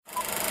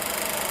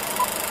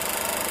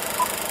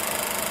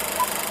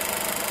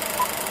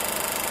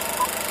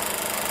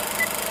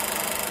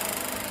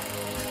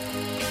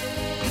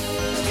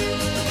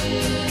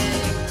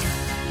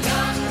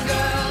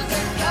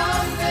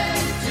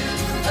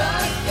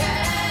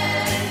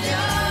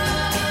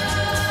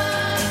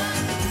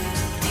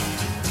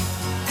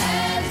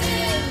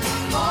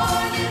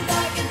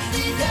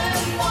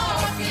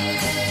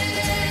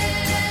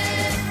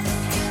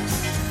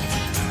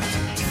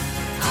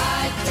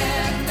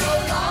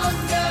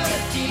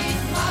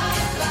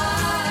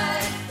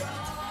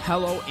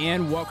Hello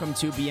and welcome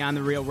to Beyond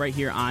the Reel right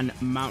here on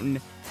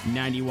Mountain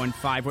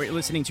 91.5. What you're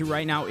listening to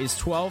right now is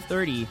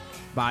 12:30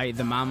 by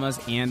the Mamas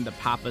and the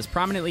Papas,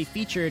 prominently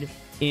featured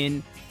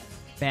in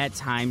Bad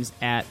Times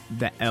at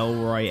the El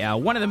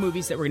Royale. One of the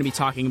movies that we're going to be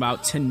talking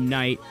about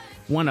tonight,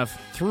 one of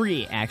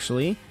three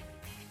actually.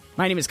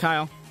 My name is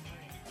Kyle.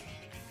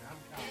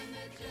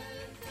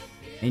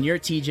 And you're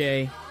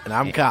TJ. And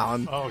I'm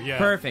Colin. Oh, yeah.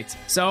 Perfect.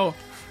 So,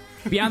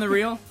 Beyond the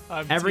Reel,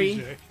 I'm every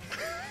TJ.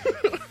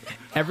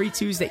 every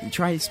Tuesday.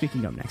 Try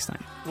speaking up next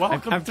time.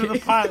 Welcome I'm to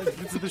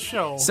the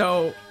show.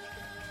 So,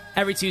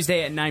 every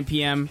Tuesday at 9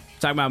 p.m.,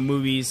 talking about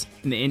movies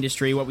in the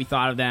industry, what we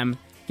thought of them,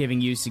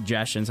 giving you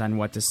suggestions on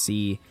what to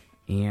see.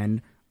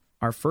 And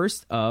our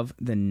first of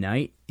the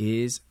night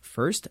is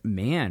First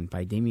Man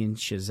by Damien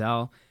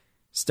Chazelle,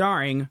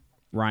 starring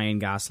Ryan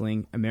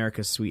Gosling,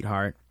 America's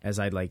sweetheart, as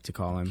I'd like to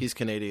call him. He's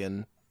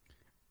Canadian.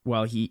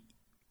 Well, he,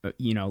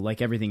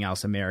 like everything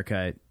else,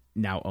 America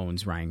now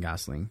owns Ryan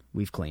Gosling.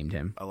 We've claimed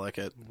him. I like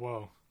it.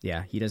 Whoa.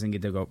 Yeah, he doesn't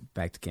get to go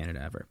back to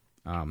Canada ever.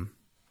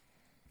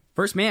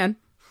 First Man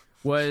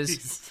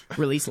was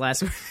released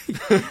last week.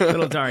 A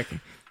little dark.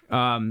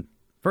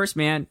 First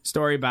Man,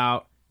 story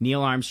about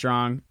Neil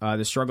Armstrong,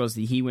 the struggles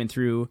that he went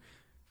through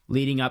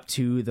leading up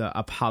to the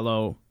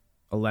Apollo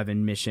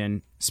 11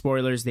 mission.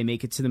 Spoilers, they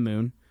make it to the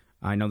moon.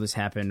 I know this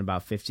happened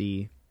about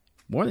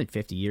more than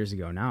 50 years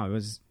ago now. It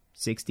was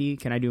 60.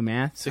 Can I do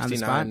math?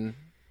 69.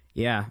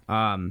 Yeah.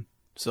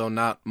 So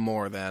not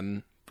more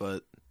than,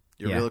 but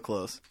you're really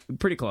close.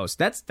 Pretty close.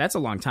 That's a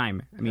long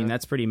time. I mean,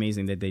 that's pretty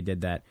amazing that they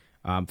did that.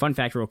 Fun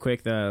fact real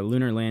quick, the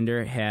lunar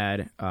lander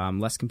had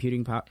less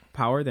computing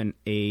power than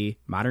a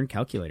modern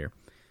calculator.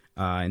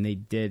 And they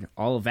did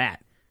all of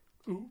that.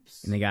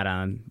 Oops. And they got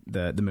on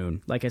the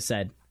moon. Like I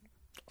said,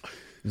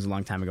 it was a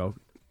long time ago.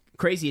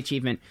 Crazy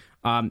achievement.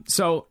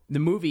 So the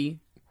movie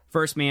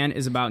First Man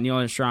is about Neil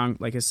Armstrong,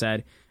 like I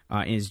said,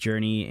 in his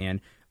journey and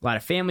a lot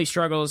of family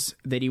struggles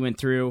that he went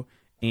through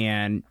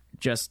and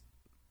just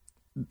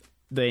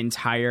the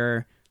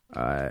entire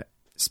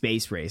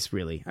space race,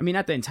 really. I mean,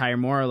 not the entire,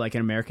 more like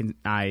an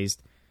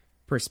Americanized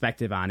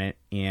perspective on it.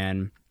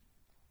 And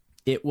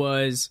it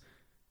was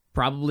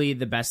probably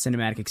the best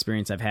cinematic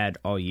experience I've had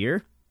all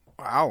year.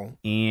 Wow.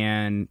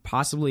 And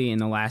possibly in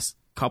the last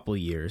couple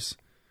years.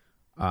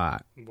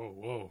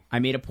 Whoa. I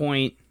made a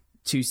point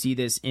to see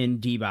this in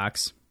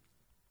D-Box.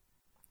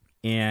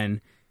 And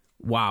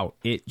wow,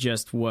 it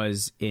just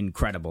was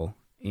incredible.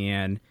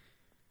 And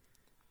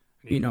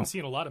You've been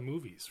seeing a lot of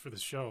movies for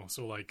this show,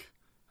 so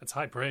that's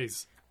high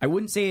praise. I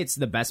wouldn't say it's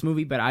the best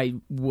movie, but I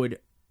would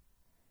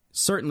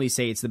certainly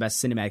say it's the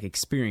best cinematic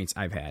experience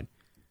I've had.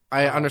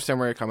 I understand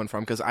where you're coming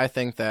from, because I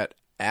think that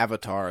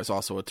Avatar is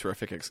also a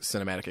terrific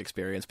cinematic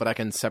experience, but I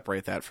can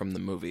separate that from the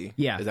movie.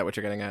 Yeah. Is that what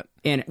you're getting at?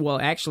 And,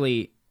 well,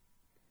 actually,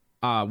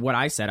 what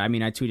I said, I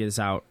mean, I tweeted this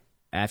out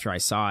after I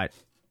saw it,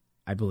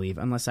 I believe,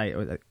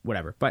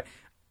 whatever. But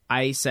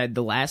I said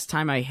the last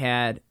time I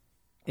had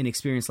an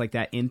experience like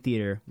that in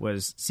theater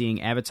was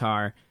seeing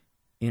Avatar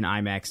in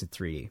IMAX at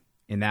 3D.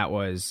 And that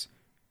was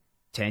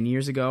 10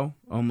 years ago,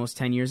 almost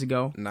 10 years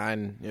ago.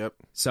 9, yep.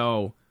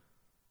 So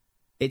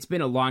it's been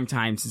a long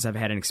time since I've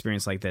had an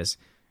experience like this.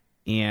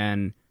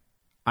 And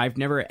I've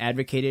never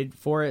advocated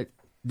for it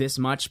this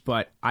much,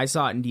 but I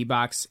saw it in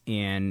D-Box,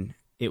 and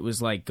it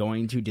was like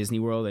going to Disney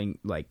World and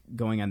like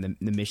going on the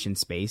Mission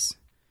Space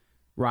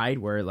ride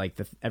where like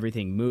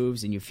everything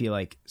moves and you feel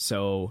like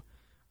so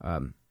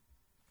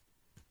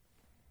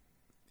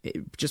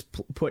it just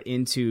put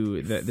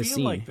into the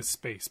scene, like the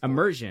space part.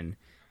 Immersion.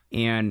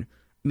 And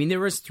I mean, there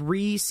was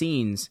 3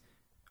 scenes,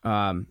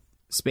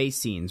 space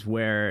scenes,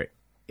 where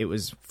it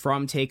was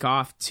from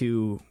takeoff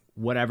to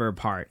whatever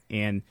part,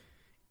 and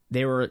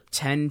they were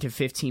 10 to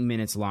 15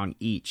 minutes long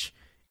each,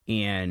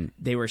 and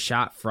they were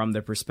shot from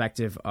the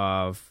perspective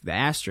of the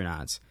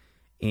astronauts,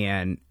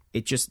 and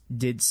it just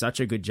did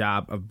such a good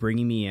job of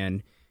bringing me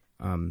in,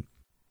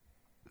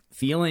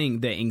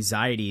 feeling the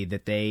anxiety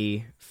that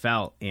they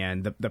felt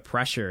and the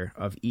pressure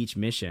of each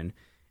mission.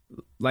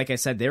 Like I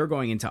said, they were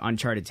going into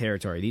uncharted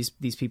territory.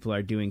 These people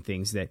are doing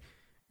things that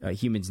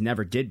humans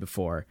never did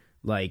before,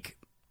 like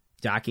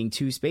docking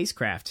 2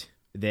 spacecraft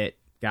that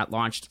got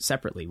launched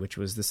separately, which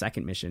was the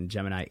second mission,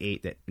 Gemini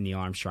 8, that Neil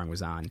Armstrong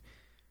was on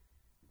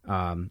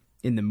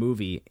in the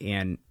movie.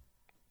 And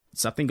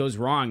something goes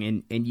wrong,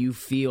 and you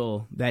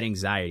feel that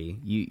anxiety.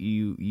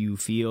 You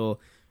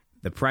feel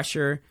the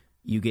pressure.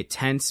 You get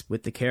tense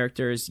with the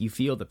characters. You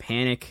feel the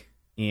panic,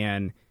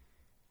 and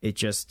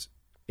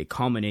it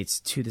culminates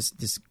to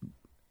this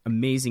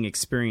amazing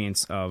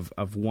experience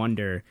of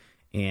wonder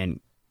and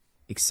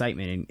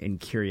excitement and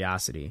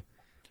curiosity.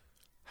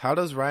 How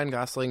does Ryan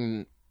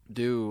Gosling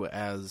do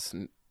as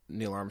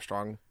Neil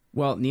Armstrong?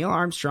 Well, Neil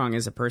Armstrong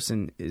as a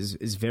person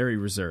is very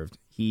reserved.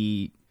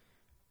 He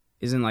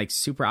isn't like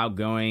super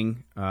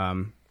outgoing,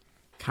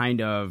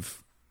 kind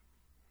of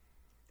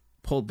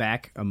pulled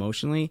back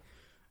emotionally.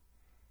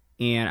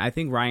 And I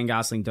think Ryan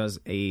Gosling does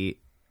a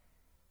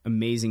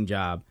amazing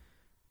job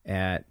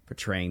at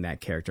portraying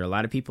that character. A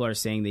lot of people are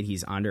saying that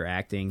he's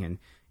underacting, and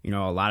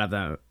a lot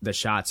of the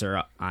shots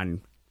are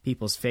on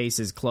people's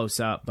faces close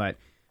up, but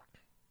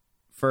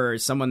for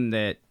someone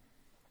that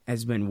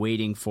has been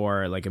waiting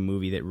for like a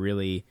movie that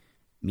really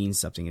means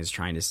something, is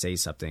trying to say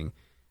something,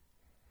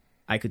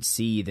 I could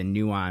see the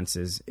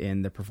nuances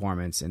in the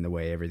performance and the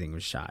way everything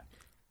was shot.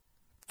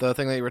 The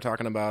thing that you were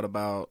talking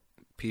about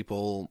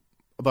people,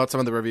 about some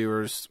of the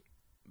reviewers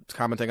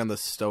commenting on the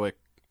stoic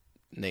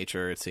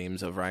nature, it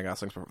seems, of Ryan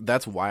Gosling's performance.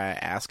 That's why I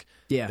ask.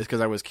 Yeah. It's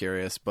because I was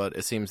curious, but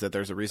it seems that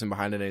there's a reason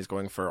behind it, and he's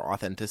going for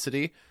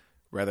authenticity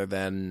rather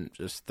than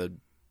just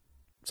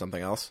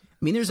something else.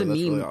 I mean, there's a meme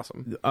really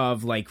awesome.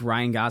 of like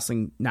Ryan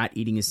Gosling not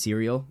eating his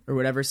cereal or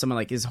whatever. Someone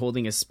like is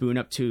holding a spoon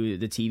up to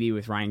the TV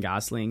with Ryan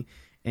Gosling,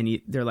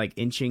 and they're like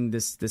inching the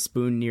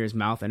spoon near his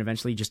mouth, and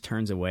eventually just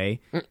turns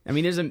away. I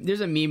mean,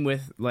 there's a meme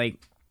with like,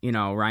 you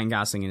know, Ryan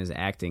Gosling and his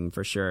acting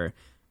for sure,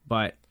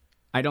 but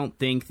I don't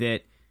think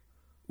that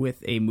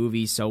with a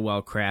movie so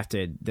well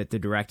crafted that the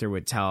director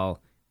would tell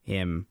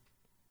him,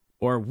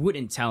 or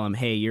wouldn't tell him,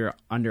 hey, you're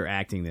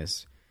underacting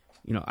this.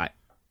 You know,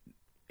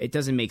 it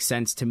doesn't make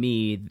sense to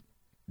me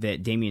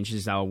that Damien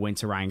Chazelle went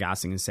to Ryan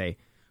Gosling and say,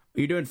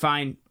 you're doing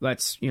fine.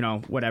 Let's, you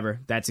know, whatever.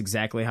 That's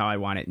exactly how I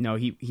want it. No,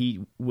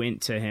 he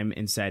went to him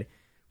and said,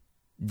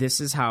 this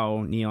is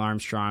how Neil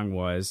Armstrong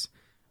was,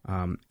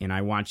 and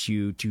I want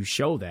you to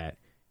show that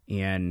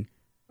and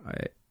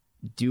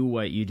do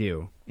what you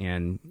do.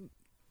 And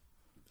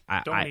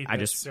I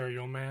just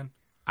cereal, man.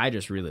 I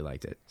just really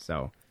liked it.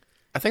 So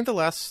I think the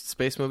last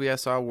space movie I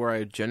saw where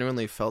I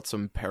genuinely felt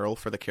some peril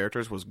for the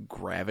characters was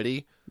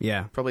Gravity.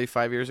 Yeah. Probably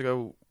 5 years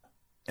ago.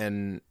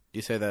 And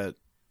you say that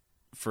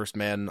First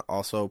Man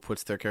also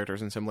puts their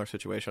characters in similar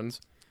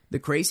situations. The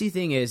crazy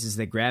thing is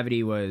that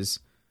Gravity was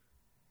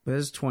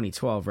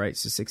 2012, right?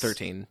 So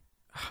 13.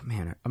 Oh,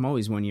 man, I'm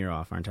always 1 year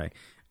off, aren't I?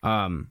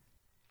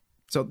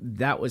 So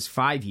that was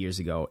 5 years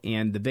ago.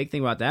 And the big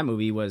thing about that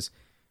movie was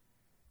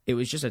it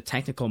was just a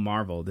technical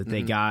marvel that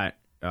they got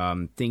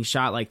things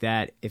shot like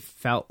that. It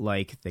felt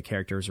like the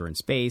characters were in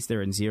space.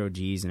 They're in zero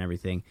Gs and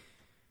everything.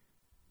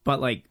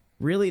 But, like,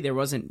 really there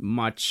wasn't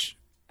much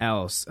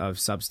else of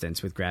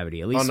substance with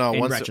Gravity, at least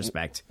in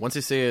retrospect. Once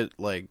you see it,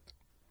 like,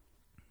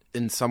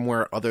 in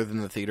somewhere other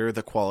than the theater,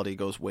 the quality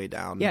goes way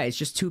down. Yeah, it's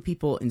just two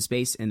people in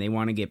space and they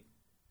want to get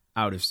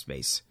out of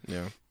space.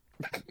 Yeah.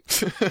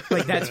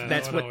 Like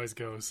that's what always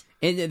goes.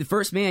 And the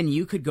First Man,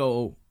 you could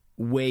go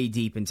way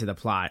deep into the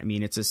plot. I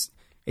mean,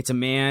 it's a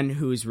man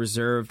who is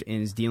reserved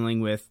and is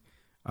dealing with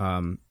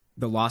the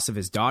loss of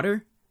his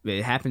daughter.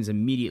 It happens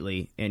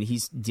immediately, and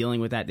he's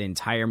dealing with that the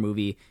entire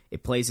movie.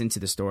 It plays into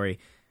the story,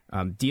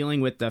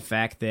 dealing with the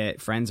fact that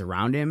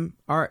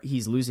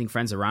he's losing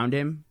friends around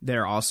him that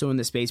are also in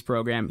the space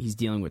program. He's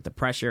dealing with the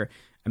pressure.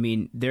 I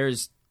mean,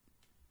 there's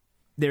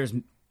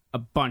a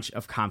bunch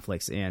of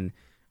conflicts, and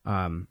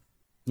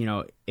you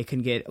know, it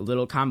can get a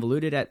little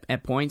convoluted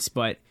at points,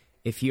 but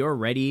if you're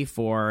ready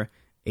for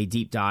a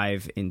deep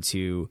dive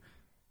into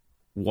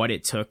what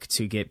it took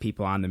to get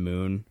people on the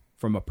moon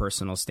from a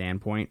personal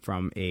standpoint,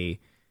 from a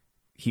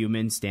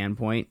human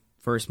standpoint,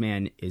 First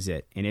Man is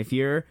it. And if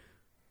you're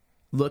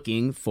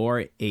looking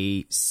for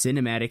a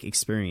cinematic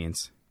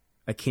experience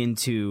akin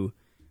to,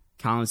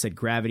 Colin said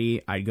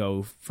Gravity, I'd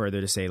go further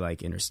to say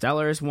like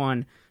Interstellar is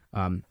one,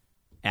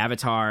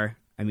 Avatar.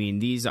 I mean,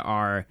 these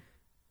are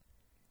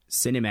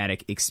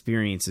cinematic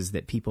experiences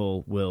that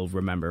people will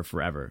remember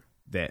forever,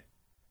 that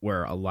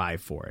were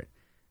alive for it.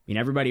 I mean,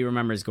 everybody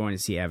remembers going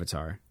to see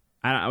Avatar.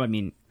 I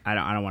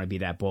don't want to be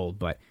that bold,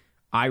 but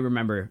I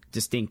remember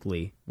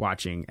distinctly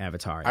watching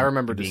Avatar. I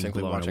remember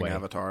distinctly watching away.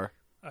 Avatar.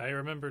 I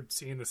remembered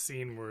seeing the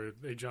scene where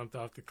they jumped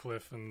off the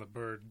cliff and the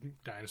bird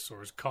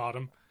dinosaurs caught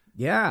him.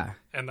 Yeah.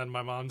 And then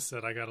my mom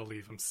said, I gotta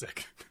leave, I'm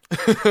sick.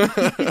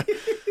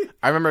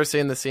 I remember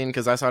seeing the scene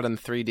because I saw it in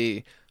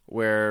 3D,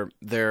 where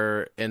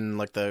they're in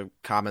like the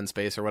common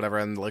space or whatever,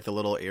 and like the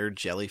little air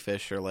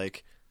jellyfish are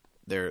like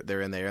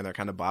they're in there and they're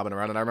kind of bobbing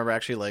around. And I remember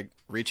actually like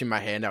reaching my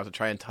hand out to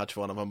try and touch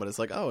one of them, but it's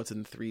like, oh, it's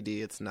in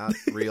 3D, it's not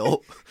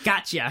real.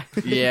 Gotcha.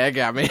 Yeah, it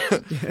got me.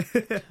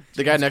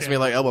 The guy next to me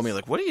like elbowed me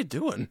like, what are you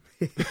doing?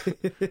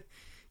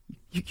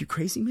 You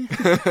crazy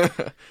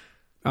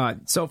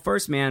man? So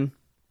First Man,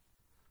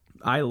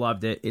 I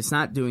loved it. It's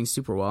not doing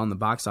super well in the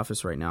box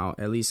office right now,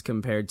 at least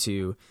compared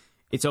to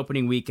its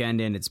opening weekend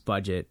and its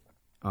budget.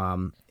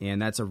 And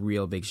that's a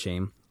real big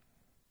shame.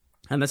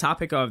 On the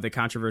topic of the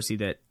controversy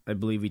that I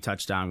believe we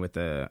touched on with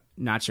the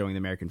not showing the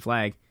American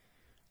flag,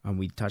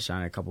 we touched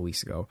on it a couple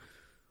weeks ago,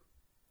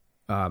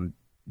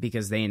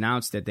 because they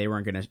announced that they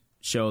weren't going to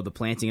show the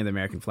planting of the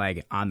American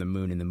flag on the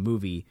moon in the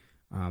movie.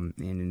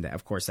 And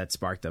of course that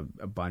sparked a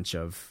bunch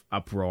of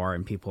uproar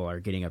and people are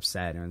getting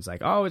upset. And it's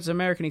like, oh, it's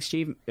American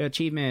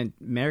achievement,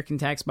 American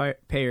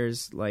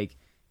taxpayers, like,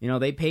 you know,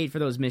 they paid for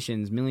those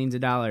missions, millions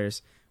of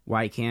dollars.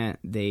 Why can't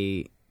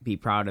they be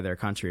proud of their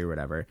country or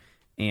whatever?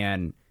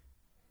 And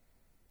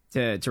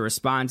to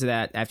respond to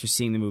that after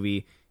seeing the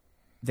movie,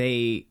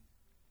 the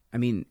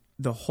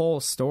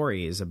whole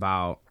story is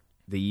about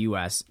the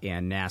U.S.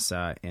 and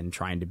NASA and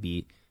trying to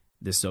beat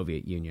the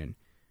Soviet Union.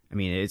 I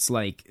mean, it's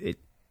like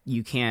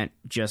you can't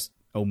just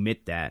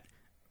omit that.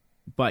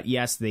 But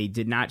yes, they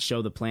did not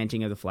show the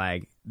planting of the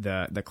flag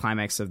the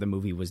climax of the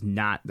movie was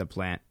not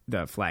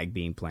the flag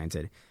being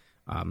planted.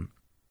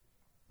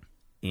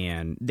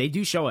 And they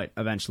do show it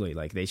eventually,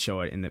 like they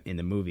show it in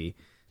the movie,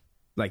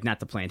 like not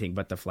the planting,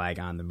 but the flag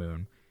on the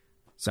moon.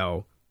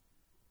 So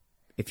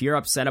if you're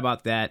upset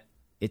about that,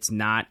 it's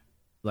not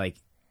like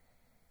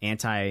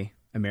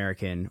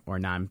anti-American or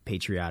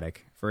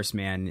non-patriotic. First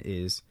Man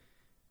is,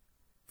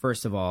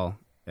 first of all,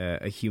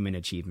 a human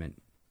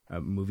achievement, a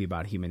movie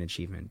about human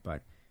achievement,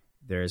 but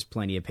there's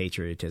plenty of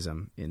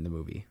patriotism in the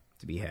movie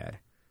to be had.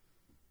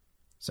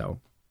 So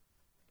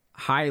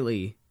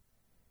highly,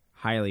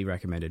 highly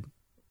recommended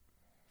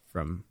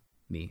from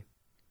me.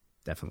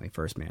 Definitely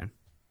First Man.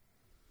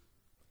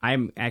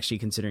 I'm actually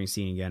considering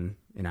seeing again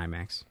in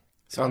IMAX.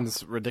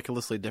 Sounds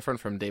ridiculously different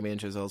from Damien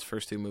Chazelle's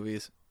first two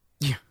movies.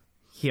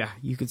 Yeah,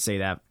 you could say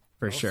that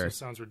for Also sure.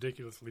 sounds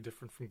ridiculously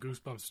different from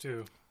Goosebumps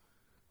too.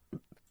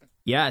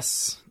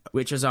 Yes,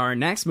 which is our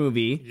next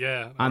movie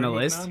Yeah, on are the we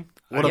list. moving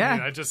What on? a- I mean,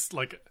 Yeah.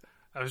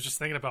 I was just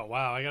thinking about,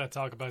 wow, I got to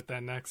talk about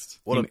that next.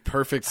 What a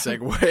perfect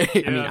segue.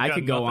 Yeah, I mean, I've I got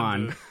could go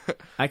nothing on. to-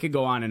 I could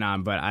go on and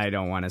on, but I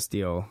don't want to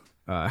steal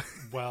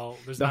Well,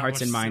 there's the not hearts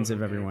much and minds of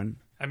silver here. everyone.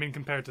 I mean,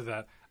 compared to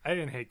that, I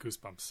didn't hate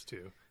Goosebumps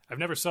too. I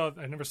never saw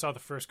the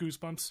first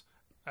Goosebumps.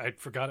 I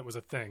forgot it was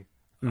a thing.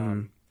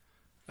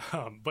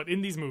 But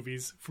in these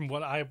movies, from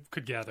what I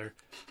could gather,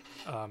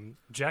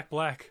 Jack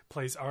Black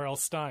plays R.L.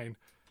 Stein,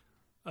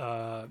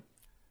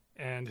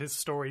 and his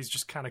stories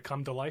just kind of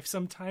come to life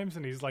sometimes.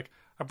 And he's like,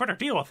 "I better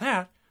deal with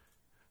that."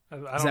 I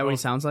don't Is that know what he if-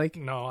 sounds like?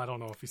 No, I don't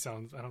know if he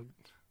sounds. I don't.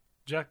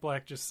 Jack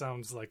Black just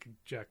sounds like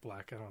Jack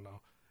Black. I don't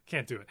know.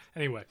 Can't do it.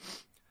 Anyway,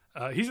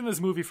 he's in this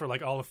movie for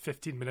like all of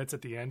 15 minutes.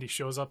 At the end, he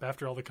shows up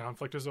after all the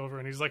conflict is over,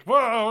 and he's like,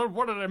 "Whoa,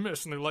 what did I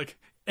miss?" And they're like,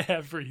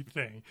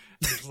 "Everything."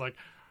 And he's like,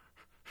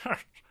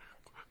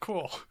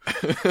 "Cool,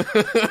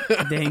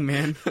 Dang,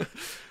 man.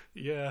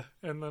 yeah."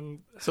 And then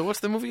So what's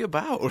the movie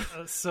about?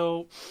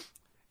 so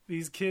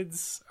these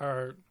kids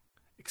are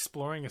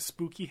exploring a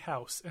spooky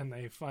house, and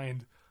they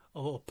find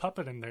a little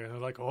puppet in there. They're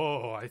like,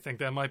 "Oh, I think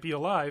that might be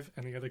alive."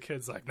 And the other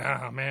kid's like,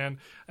 "Nah, man."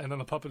 And then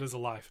the puppet is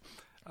alive.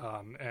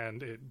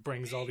 And it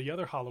brings all the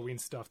other Halloween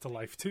stuff to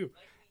life, too.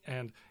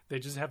 And they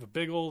just have a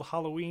big old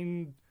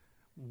Halloween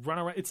run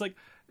around. It's like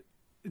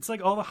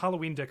all the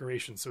Halloween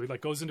decorations. So he like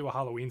goes into a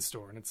Halloween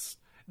store, and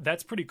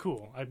that's pretty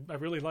cool. I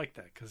really like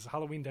that because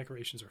Halloween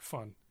decorations are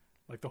fun.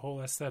 Like the whole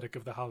aesthetic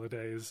of the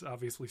holiday is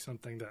obviously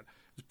something that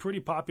is pretty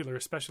popular,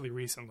 especially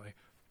recently.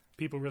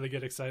 People really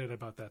get excited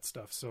about that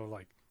stuff. So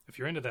like, if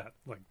you're into that,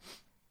 like,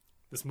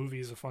 this movie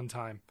is a fun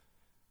time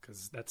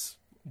because that's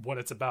what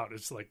it's about.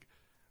 It's like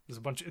there's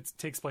a bunch. It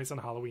takes place on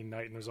Halloween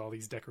night, and there's all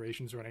these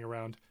decorations running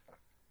around.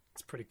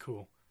 It's pretty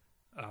cool.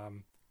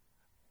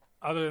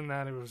 Other than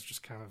that, it was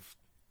just kind of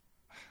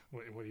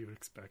what do you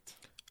expect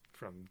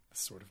from this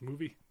sort of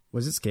movie?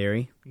 Was it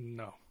scary?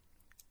 No.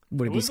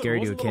 Would it be scary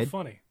to a little kid?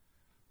 funny.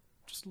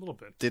 Just a little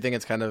bit. Do you think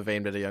it's kind of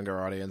aimed at a younger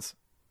audience?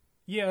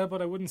 Yeah,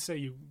 but I wouldn't say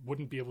you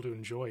wouldn't be able to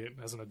enjoy it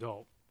as an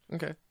adult.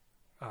 Okay.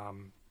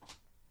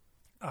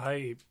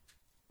 I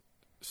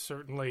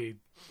certainly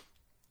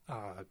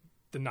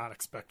did not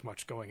expect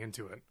much going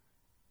into it,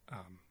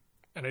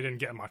 and I didn't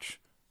get much.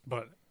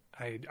 But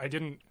I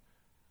didn't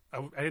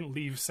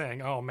leave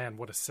saying, "Oh man,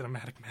 what a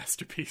cinematic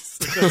masterpiece!"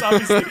 Because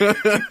obviously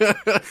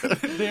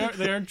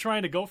they aren't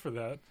trying to go for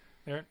that.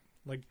 They aren't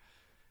like.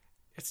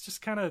 It's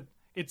just kind of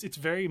it's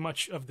very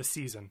much of the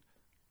season.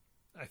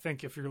 I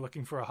think if you're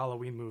looking for a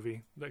Halloween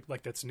movie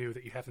like that's new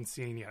that you haven't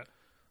seen yet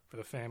for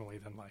the family,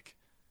 then like,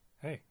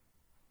 hey,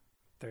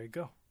 there you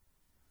go.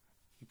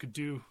 You could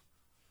do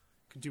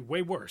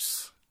way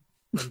worse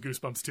than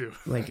Goosebumps 2.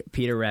 Like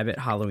Peter Rabbit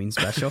Halloween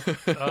special?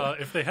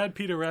 If they had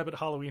Peter Rabbit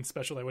Halloween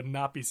special, I would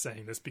not be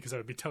saying this because I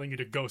would be telling you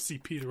to go see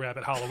Peter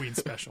Rabbit Halloween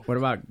special. What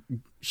about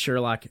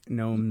Sherlock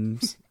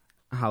Gnome's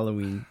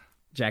Halloween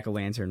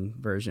Jack-o'-lantern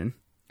version?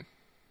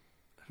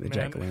 The Man.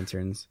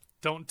 Jack-o'-lanterns.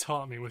 Don't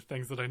taunt me with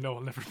things that I know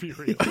will never be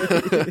real.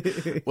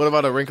 What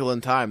about A Wrinkle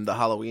in Time, the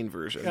Halloween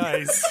version?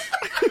 Guys,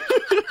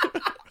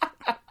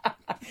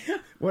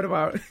 What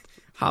about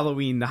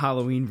Halloween, the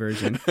Halloween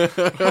version?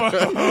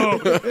 oh,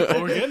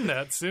 we're getting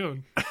that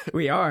soon.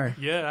 We are.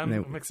 Yeah, And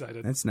I'm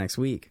excited. That's next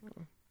week.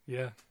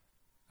 Yeah.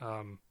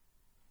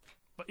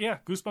 But yeah,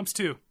 Goosebumps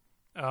 2.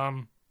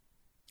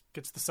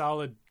 Gets the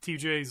solid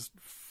TJ's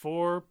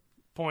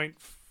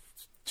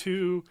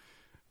 4.2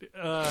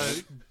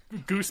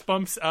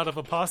 Goosebumps out of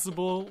a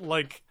possible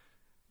like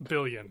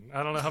billion.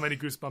 I don't know how many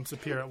Goosebumps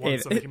appear at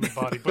once on the human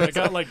body, but I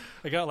got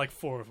like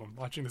 4 of them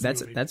watching this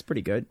movie. That's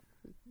pretty good.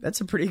 That's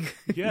a pretty good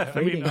Yeah,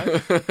 I mean,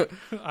 rating.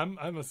 I'm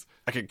a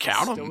I could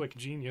count them. stoic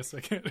genius.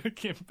 I'm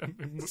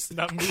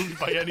not moved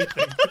by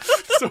anything.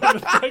 So the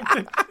fact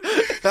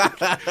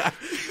that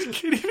you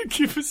can't even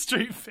keep a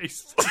straight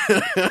face.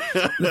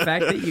 The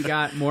fact that you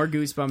got more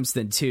Goosebumps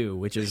than 2,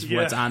 which is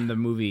what's Yeah. on the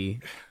movie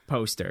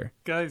poster,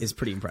 Guys, is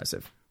pretty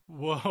impressive.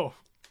 whoa,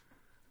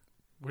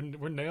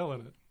 we're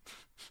nailing it.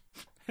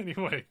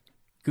 Anyway,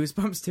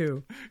 Goosebumps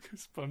 2.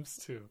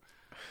 Goosebumps 2.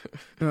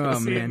 Oh,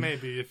 See it man.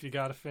 maybe if you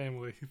got a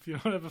family. If you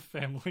don't have a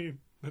family,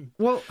 then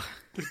Well,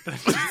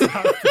 that's just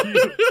not for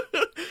you.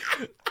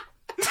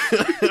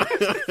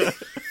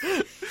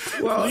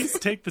 Please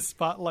take the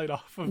spotlight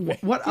off of me.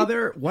 What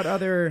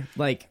other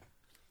like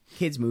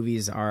kids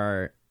movies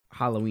are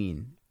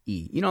Halloween-y?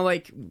 You know,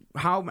 like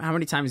how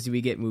many times do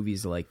we get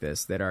movies like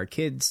this that are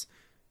kids,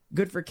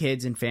 good for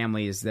kids and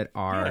families that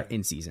are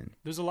in season?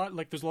 There's a lot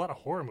of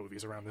horror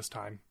movies around this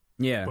time.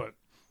 Yeah, But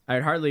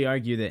I'd hardly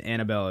argue that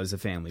Annabelle is a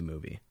family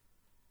movie.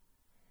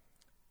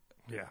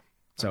 yeah.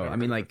 So I've I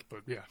mean, never like,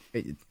 heard it,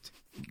 but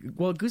yeah.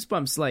 well,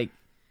 Goosebumps, like,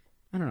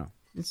 I don't know,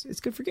 it's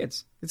good for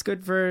kids. It's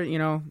good for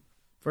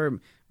for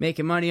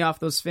making money off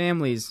those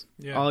families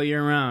all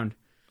year round.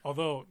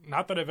 Although,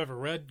 not that I've ever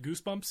read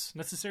Goosebumps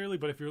necessarily,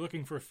 but if you're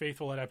looking for a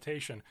faithful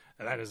adaptation,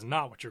 that is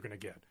not what you're going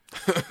to get.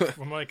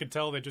 From what I could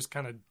tell, they just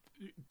kind of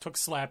took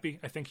Slappy.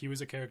 I think he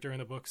was a character in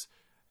the books,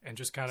 and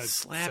just kind of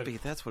Slappy,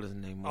 that's what his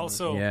name was.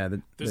 Also, Yeah,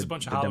 there's a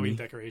bunch of Halloween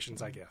dummy.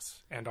 decorations, I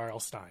guess, and R.L.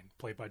 Stein,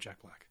 played by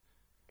Jack Black.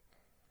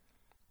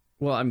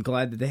 Well, I'm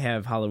glad that they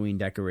have Halloween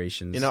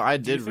decorations. You know, I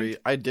did read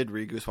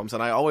Goosebumps,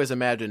 and I always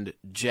imagined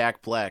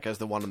Jack Black as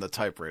the one on the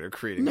typewriter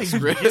creating the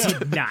script.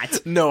 did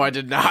not. No, I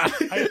did not.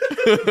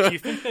 Do you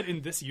think that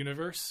in this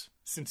universe,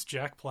 since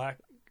Jack Black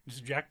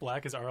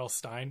is R.L.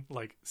 Stein,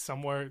 like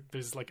somewhere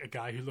there's like a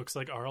guy who looks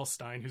like R.L.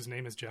 Stein whose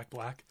name is Jack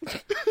Black?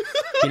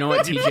 You know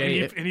what,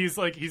 TJ? And he's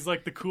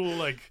like the cool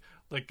like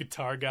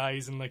guitar guy.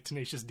 He's in like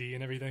Tenacious D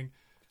and everything.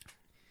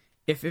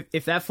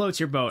 If that floats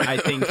your boat, I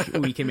think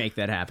we can make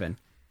that happen.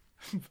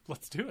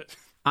 Let's do it.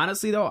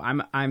 Honestly, though,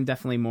 I'm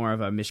definitely more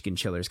of a Michigan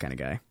Chillers kind of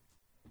guy.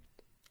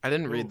 I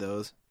didn't read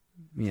those.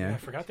 Yeah. I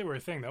forgot they were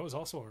a thing. That was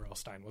also R.L.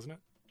 Stein, wasn't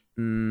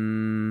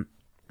it?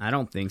 I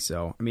don't think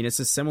so. I mean, it's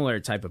a similar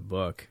type of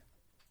book.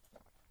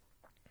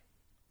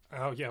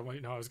 Oh yeah,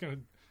 wait, no, I was gonna.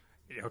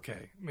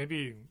 Okay,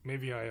 maybe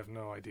I have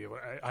no idea.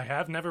 I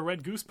have never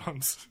read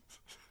Goosebumps,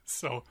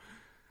 so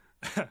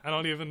I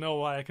don't even know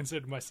why I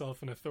consider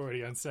myself an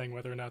authority on saying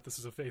whether or not this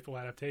is a faithful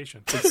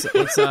adaptation.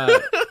 It's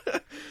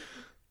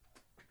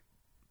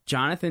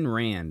Jonathan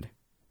Rand.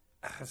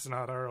 That's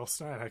not R.L.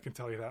 Stein, I can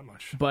tell you that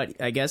much.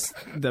 But I guess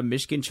the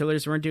Michigan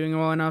Chillers weren't doing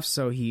well enough,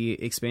 so he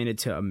expanded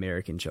to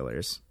American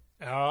Chillers.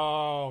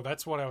 Oh,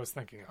 that's what I was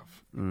thinking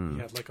of. He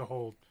had like a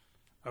whole.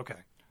 Okay.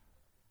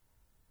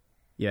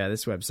 Yeah,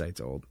 this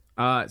website's old.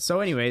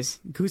 So anyways,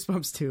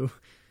 Goosebumps 2,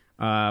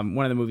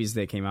 one of the movies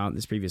that came out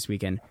this previous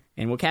weekend.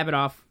 And we'll cap it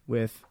off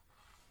with,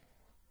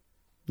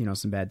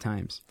 some bad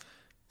times.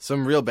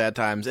 Some real bad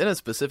times in a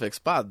specific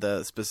spot.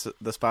 The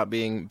spot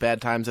being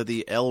bad times at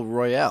the El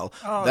Royale.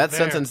 Oh, that there.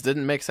 sentence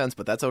didn't make sense,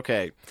 but that's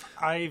okay.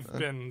 I've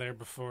been there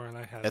before, and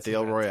I had At the some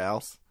El bad Royale?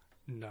 times.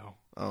 No,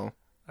 Oh,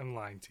 I'm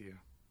lying to you.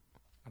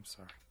 I'm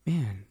sorry.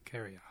 Man,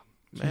 Carry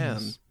on.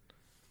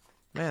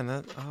 man,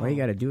 that. Oh, why you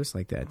got to do us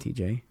like that,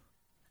 TJ?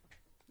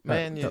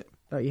 man,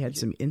 Thought you had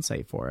some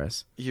insight for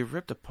us. you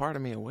ripped a part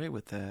of me away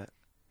with that,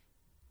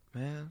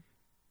 man.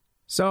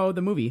 So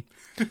the movie.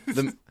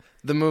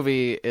 The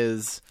movie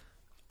is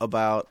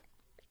about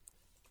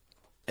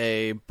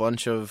a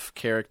bunch of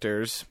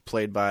characters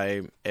played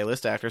by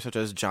A-list actors such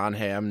as John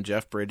Hamm,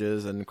 Jeff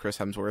Bridges, and Chris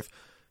Hemsworth.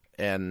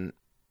 And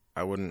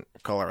I wouldn't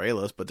call her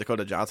A-list, but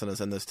Dakota Johnson is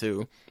in this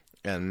too.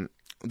 And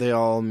they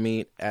all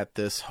meet at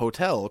this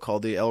hotel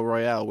called the El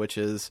Royale, which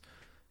is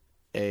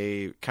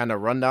a kind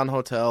of rundown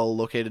hotel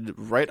located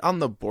right on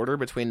the border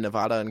between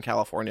Nevada and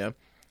California.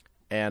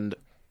 And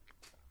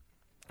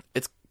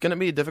it's going to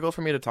be difficult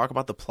for me to talk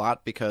about the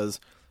plot because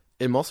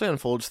it mostly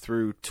unfolds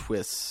through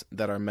twists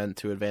that are meant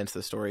to advance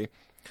the story.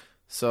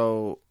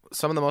 So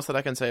some of the most that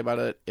I can say about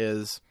it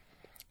is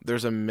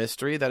there's a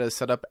mystery that is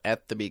set up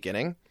at the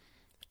beginning,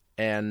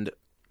 and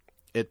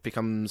it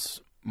becomes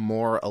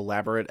more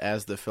elaborate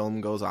as the film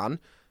goes on.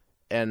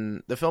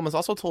 And the film is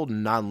also told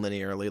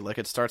non-linearly. Like,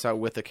 it starts out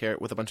with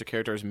a bunch of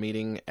characters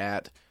meeting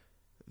at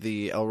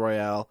the El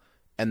Royale,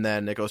 and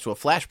then it goes to a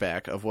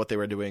flashback of what they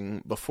were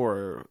doing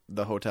before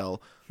the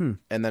hotel, and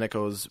then it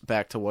goes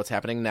back to what's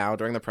happening now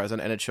during the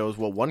present, and it shows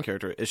what one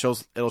character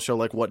it'll show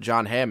like what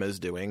John Hamm is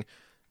doing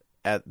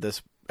at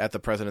the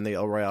present in the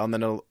El Royale, and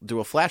then it'll do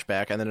a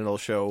flashback, and then it'll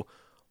show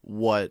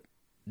what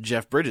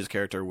Jeff Bridges'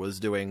 character was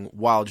doing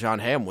while John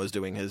Hamm was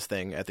doing his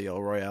thing at the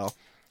El Royale,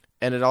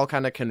 and it all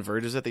kind of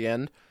converges at the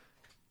end.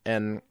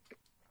 And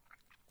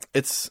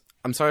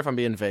I'm sorry if I'm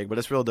being vague, but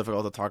it's real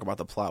difficult to talk about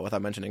the plot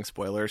without mentioning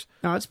spoilers.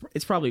 No,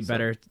 it's probably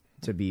better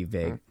to be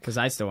vague because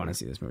I still want to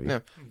see this movie. Yeah.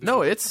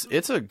 No, it's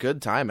a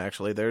good time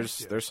actually.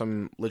 There's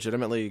some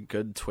legitimately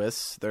good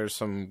twists. There's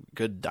some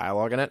good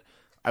dialogue in it.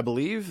 I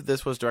believe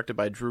this was directed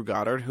by Drew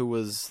Goddard, who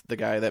was the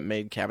guy that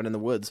made Cabin in the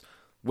Woods,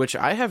 which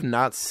I have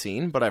not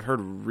seen, but I've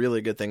heard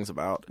really good things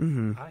about.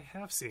 Mm-hmm. I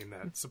have seen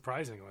that,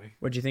 surprisingly.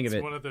 What'd you think of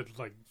It's it? one of the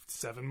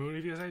 7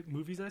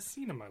 movies I've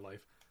seen in my life.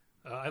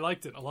 I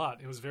liked it a lot.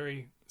 It was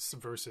very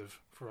subversive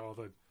for all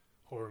the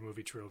horror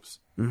movie tropes.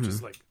 Which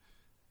is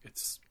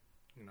it's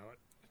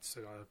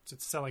a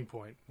selling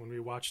point. When we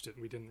watched it,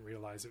 we didn't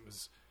realize it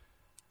was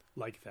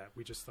like that.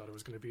 We just thought it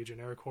was going to be a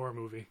generic horror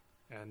movie,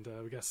 and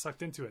we got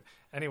sucked into it.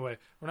 Anyway,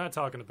 we're not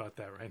talking about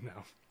that right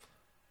now.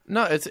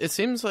 No, it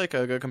seems like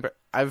a good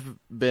I've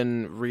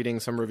been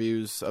reading some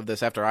reviews of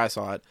this after I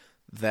saw it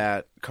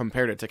that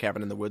compared it to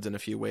Cabin in the Woods in a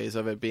few ways,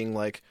 of it being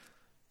like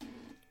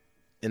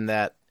in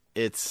that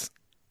it's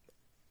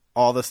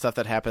all the stuff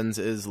that happens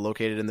is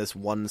located in this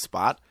one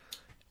spot.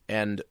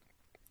 And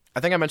I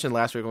think I mentioned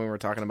last week when we were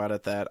talking about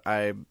it that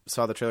I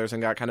saw the trailers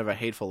and got kind of a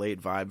Hateful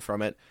Eight vibe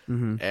from it.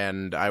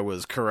 And I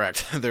was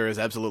correct. There is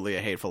absolutely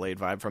a Hateful Eight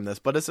vibe from this,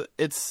 but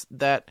it's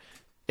that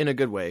in a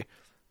good way,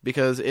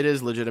 because it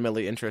is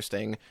legitimately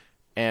interesting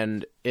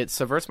and it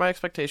subverts my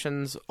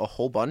expectations a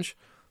whole bunch.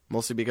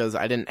 Mostly because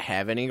I didn't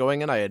have any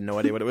going in. I had no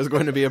idea what it was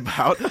going to be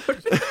about.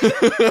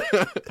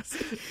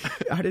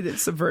 How did it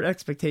subvert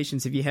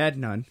expectations if you had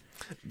none?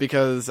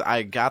 Because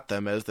I got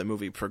them as the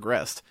movie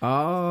progressed.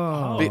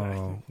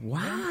 Oh,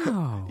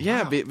 wow.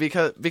 Yeah,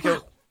 because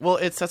well,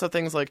 it sets up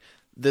things like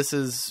this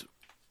is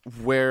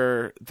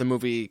where the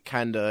movie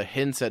kind of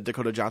hints at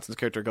Dakota Johnson's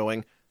character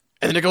going,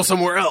 and then it goes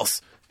somewhere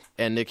else,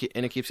 and it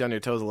keeps you on your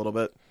toes a little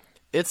bit.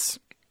 It's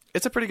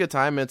a pretty good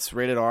time. It's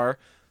rated R.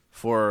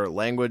 For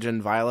language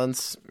and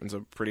violence, it's a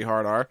pretty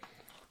hard R.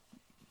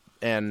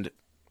 And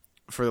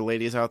for the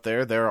ladies out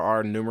there, there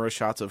are numerous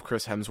shots of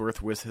Chris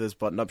Hemsworth with his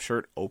button-up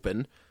shirt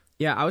open.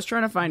 Yeah, I was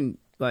trying to find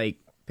like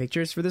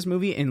pictures for this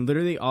movie, and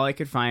literally all I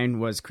could find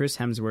was Chris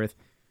Hemsworth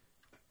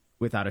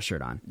without a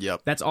shirt on.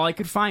 Yep. That's all I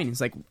could find. It's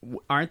like,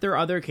 aren't there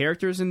other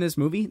characters in this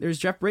movie? There's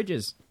Jeff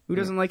Bridges. Who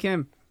doesn't like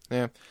him?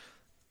 Yeah.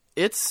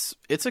 It's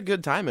a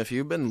good time. If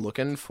you've been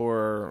looking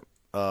for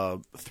a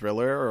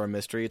thriller or a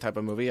mystery type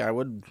of movie, I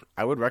would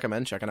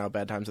recommend checking out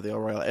Bad Times at the El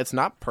Royale. It's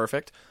not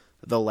perfect.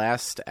 The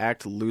last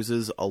act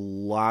loses a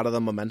lot of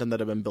the momentum that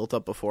had been built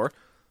up before,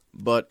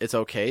 but it's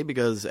okay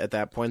because at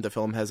that point the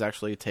film has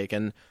actually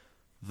taken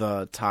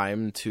the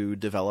time to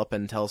develop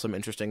and tell some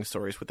interesting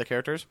stories with the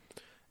characters.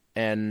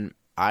 And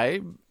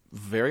I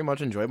very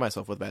much enjoyed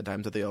myself with Bad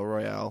Times at the El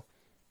Royale.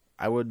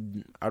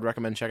 I'd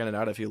recommend checking it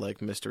out if you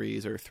like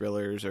mysteries or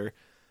thrillers or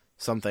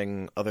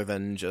something other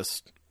than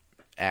just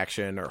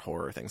action or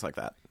horror, things like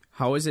that.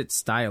 How is it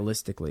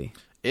stylistically?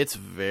 It's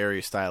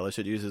very stylish.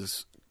 It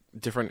uses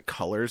different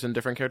colors and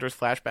different characters'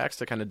 flashbacks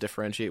to kind of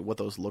differentiate what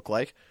those look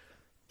like.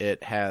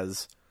 It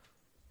has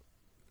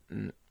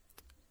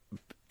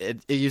it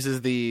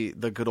uses the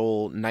good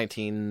old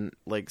 60s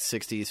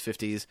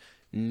 50s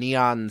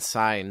neon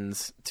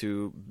signs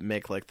to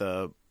make like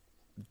the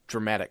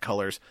dramatic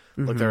colors.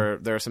 Like there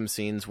are some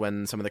scenes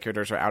when some of the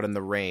characters are out in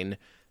the rain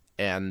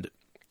and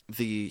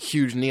the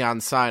huge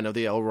neon sign of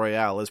the El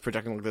Royale is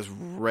projecting like this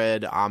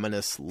red,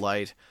 ominous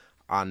light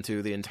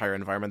onto the entire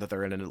environment that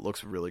they're in, and it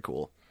looks really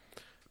cool.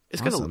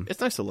 It's Awesome.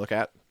 it's nice to look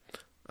at.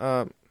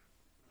 Not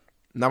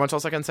much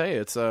else I can say.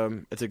 It's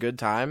a good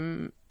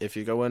time. If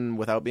you go in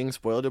without being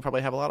spoiled, you'll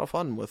probably have a lot of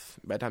fun with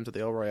Bad Times at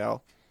the El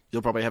Royale.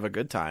 You'll probably have a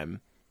good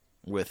time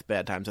with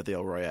Bad Times at the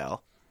El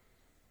Royale.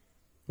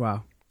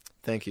 Wow.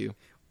 Thank you.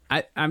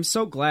 I'm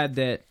so glad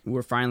that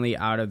we're finally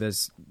out of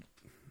this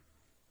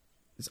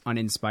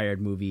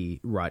uninspired movie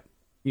rut.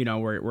 You know,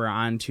 we're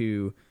on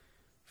to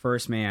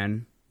First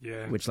Man,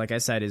 Yeah. which, like I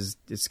said,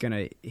 it's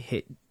gonna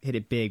hit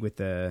it big with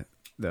the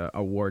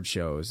award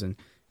shows and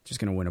just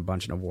gonna win a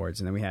bunch of awards.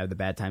 And then we have the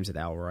Bad Times at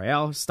El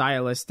Royale,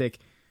 stylistic,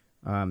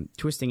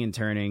 twisting and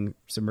turning,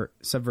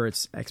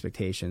 subverts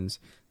expectations.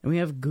 And we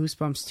have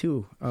Goosebumps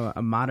 2,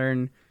 a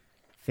modern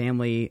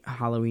family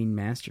Halloween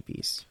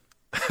masterpiece.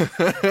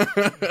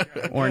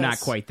 Or not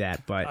quite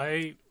that, but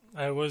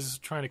I was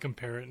trying to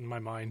compare it in my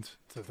mind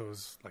to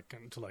those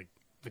to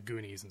the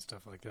Goonies and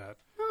stuff like that.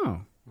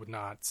 oh. Would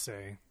not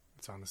say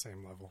it's on the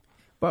same level.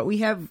 But we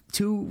have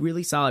two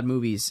really solid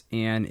movies,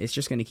 and it's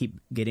just going to keep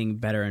getting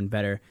better and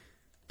better.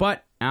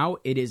 But now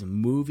it is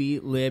Movie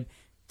Lib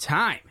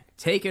time.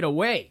 Take it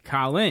away,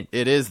 Colin.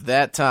 It is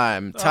that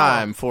time.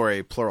 Time for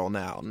a plural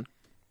noun.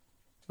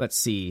 Let's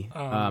see.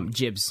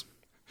 Jibs.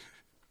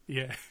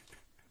 Yeah.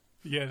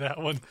 Yeah, that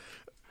one.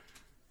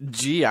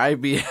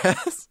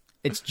 GIBS.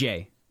 It's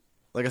J.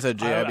 Like I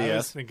said, I was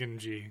GIBS. thinking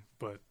G,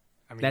 but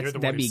I mean, you're the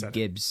one That'd who be said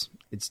Gibbs.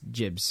 It's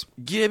Jibs.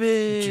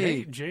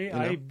 Gibby. it.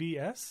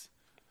 JIBS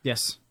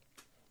Yes.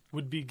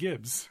 would be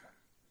Gibbs.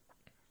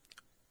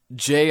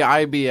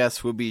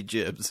 JIBS would be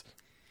Jibs.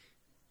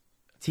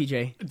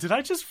 TJ. Did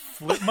I just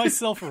flip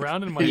myself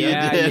around in my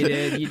Yeah, head? you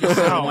did. You just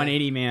did a Wow.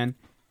 180, man.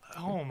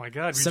 Oh my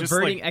god. We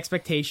Subverting just,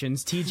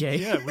 expectations, TJ.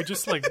 yeah, we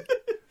just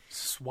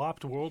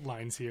swapped world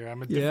lines here.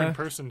 I'm a different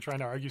person trying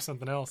to argue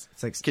something else.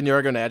 It's like, Can you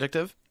argue an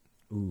adjective?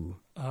 ooh.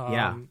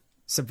 Yeah.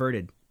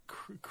 Subverted.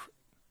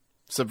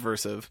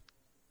 Subversive.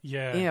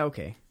 Yeah. Yeah,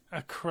 okay.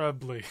 A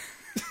Crubbly.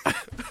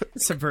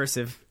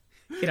 Subversive.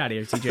 Get out of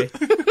here,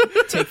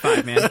 TJ. Take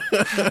 5, man.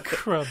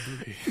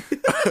 Crubbly.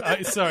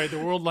 Sorry, the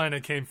world line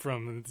it came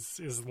from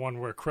is one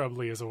where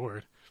Crubbly is a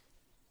word.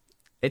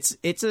 It's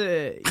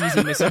a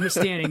easy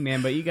misunderstanding,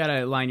 man, but you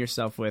gotta align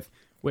yourself with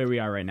where we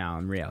are right now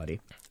in reality.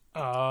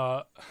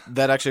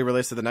 That actually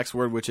relates to the next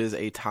word, which is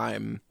a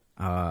time.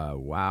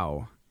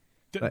 Wow.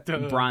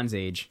 Bronze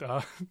Age.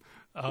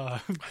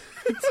 I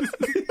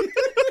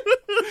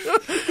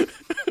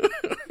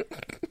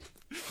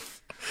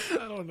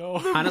don't know.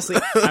 Honestly,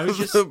 I was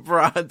just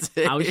Bronze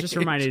Age. I was just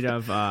reminded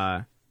of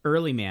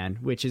Early Man,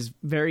 which is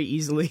very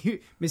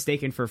easily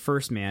mistaken for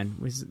First Man,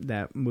 was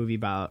that movie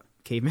about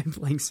cavemen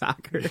playing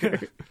soccer.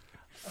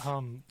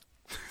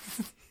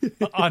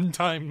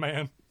 On-time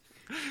man.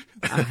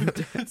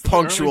 It's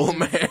Punctual early-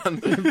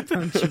 man.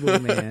 Punctual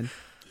man.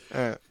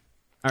 Uh,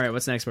 All right,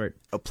 what's the next word?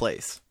 a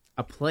place.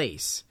 A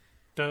place.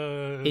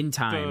 The In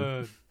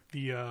time.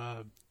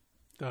 The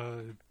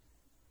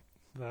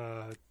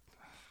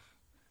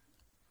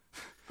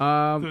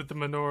the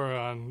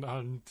menorah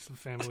on the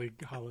family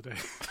holiday.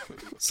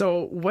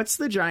 So what's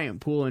the giant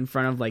pool in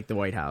front of like the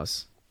White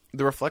House?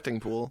 The reflecting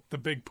pool. The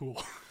big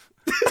pool.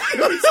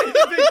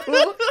 The big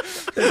pool?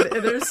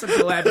 There's some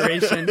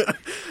collaboration.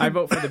 I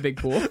vote for the big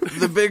pool.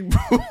 The big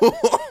pool.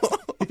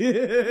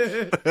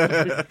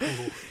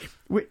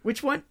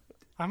 Which one?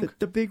 I'm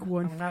The big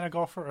one. gonna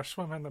go for a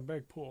swim in the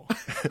big pool.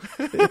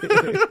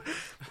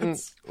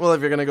 Well,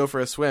 if you're gonna go for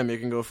a swim, you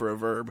can go for a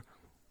verb.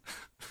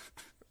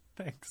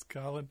 Thanks,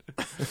 Colin.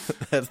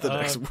 That's the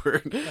next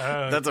word.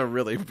 That's a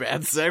really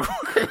bad segue.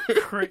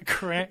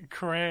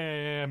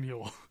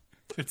 Cramule.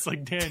 It's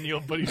like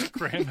Daniel, but he's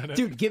cramming it.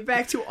 Dude, get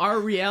back to our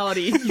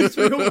reality. Use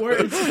real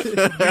words.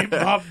 Beep,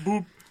 bop,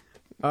 boop.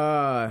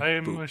 I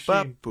am a Boop, machine.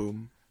 bop,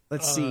 boom.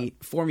 Let's see.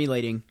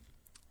 Formulating.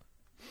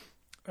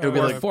 It would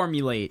be Or like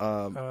formulate.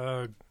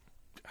 yeah,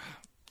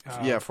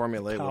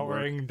 formulate. would work.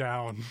 Powering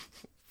down.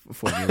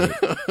 Formulate.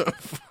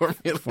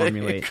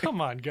 Formulate.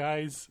 Come on,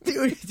 guys.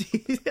 Dude,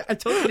 I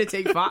told you to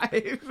take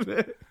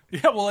 5.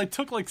 Yeah, well, I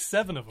took like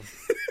 7 of them.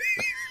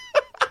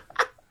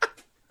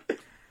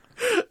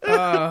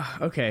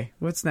 Okay,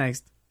 what's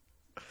next?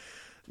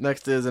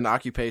 Next is an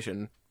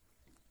occupation.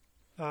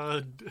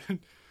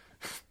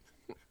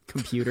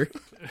 Computer.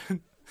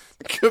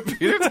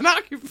 Computer's an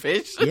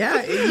occupation.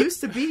 Yeah, it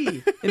used to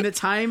be. In the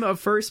time of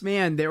First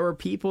Man, there were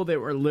people that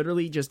were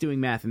literally just doing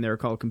math, and they were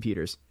called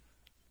computers.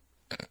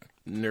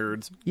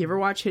 Nerds. You ever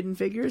watch Hidden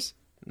Figures?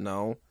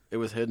 No, it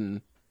was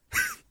hidden.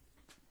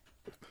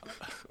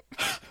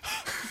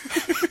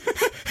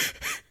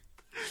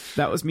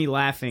 That was me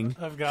laughing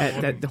I've got at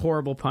one. that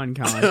horrible pun,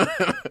 Colin.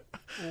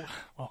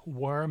 A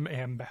worm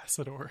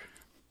ambassador.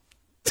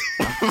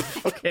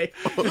 Okay.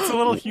 It's a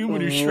little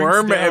human who shrinks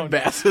Worm down.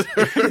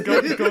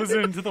 ambassador. Goes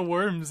into the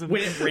worms. And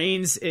When it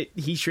rains,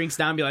 he shrinks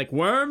down and be like,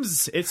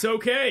 worms, it's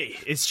okay.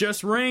 It's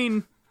just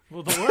rain.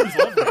 well, the worms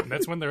love rain.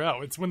 That's when they're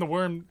out. It's when the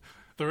rain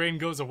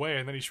goes away,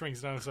 and then he shrinks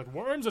down and said,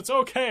 "Worms, it's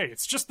okay.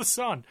 It's just the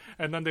sun."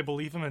 And then they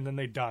believe him, and then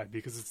they die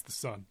because it's the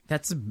sun.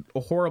 That's a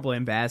horrible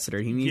ambassador.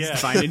 He needs Yeah. to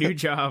find a new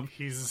job.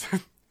 He's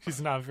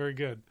not very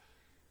good.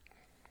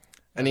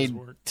 I need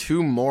work.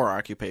 2 more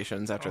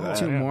occupations after that.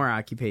 Two yeah. more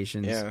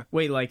occupations. Yeah.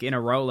 Wait, like in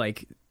a row,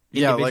 like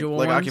Yeah, individual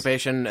like ones?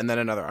 occupation and then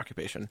another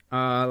occupation.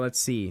 Let's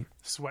see.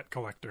 Sweat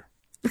collector.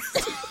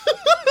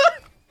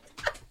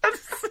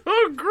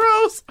 Oh,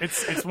 gross!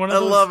 It's one of I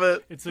those. love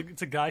it. It's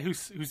a guy who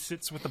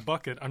sits with a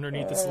bucket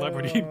underneath the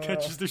celebrity and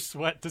catches their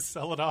sweat to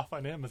sell it off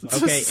on Amazon.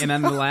 Okay, and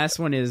then the last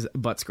one is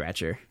butt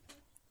scratcher.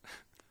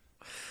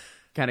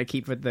 Kind of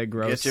keep with the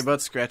gross. Get your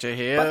butt scratcher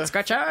here. Butt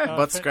scratcher.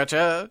 Butt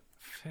scratcher.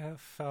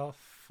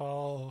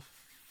 Fall.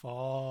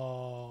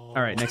 All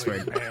right, next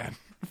word. Man.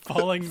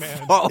 Falling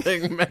man.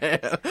 Falling man.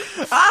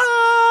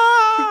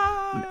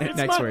 Ah!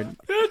 Next word.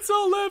 It's a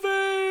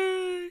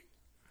living.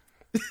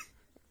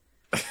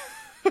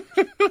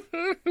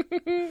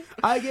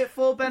 I get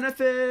full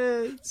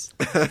benefits.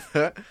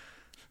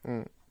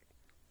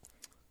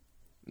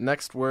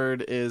 Next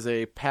word is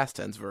a past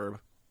tense verb.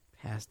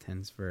 Past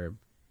tense verb.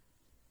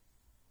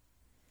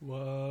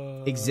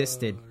 Warg.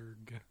 Existed.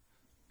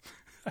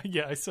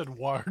 Yeah, I said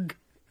warg.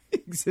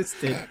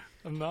 Existed.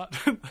 I'm not.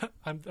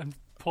 I'm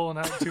pulling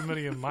out too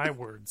many of my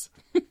words.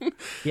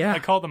 Yeah. I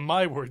call them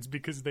my words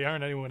because they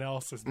aren't anyone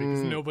else's.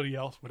 Because nobody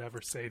else would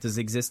ever say them. Does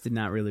existed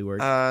not really work?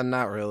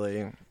 Not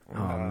really.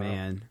 Oh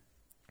man.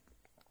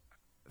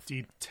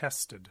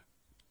 Detested.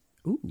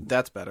 Ooh,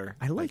 That's better.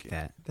 I like Thank you.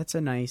 that. That's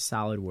a nice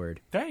solid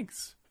word.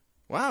 Thanks.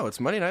 Wow, it's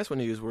mighty nice when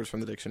you use words from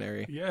the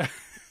dictionary. Yeah.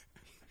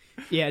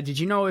 Yeah, did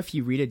you know if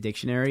you read a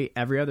dictionary,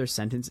 every other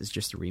sentence is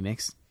just a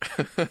remix?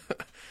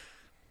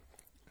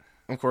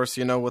 Of course,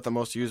 you know what the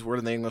most used word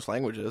in the English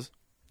language is?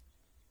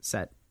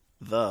 Set.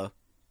 The.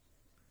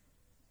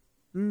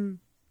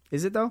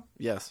 Is it though?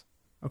 Yes,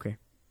 Okay.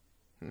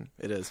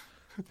 it is.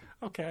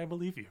 Okay, I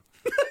believe you.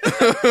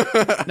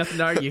 Nothing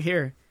to argue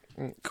here.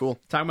 Cool.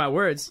 Talking about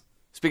words.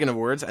 Speaking of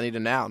words, I need a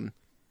noun.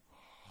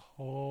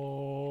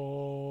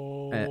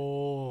 Hole.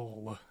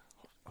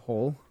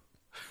 Hole.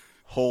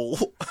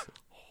 Whole.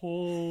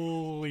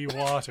 Holy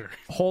water.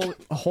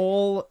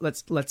 Whole.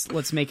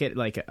 Let's make it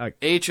like a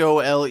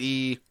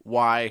HOLEY,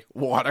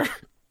 water.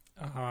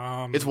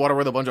 It's water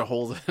with a bunch of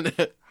holes in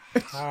it.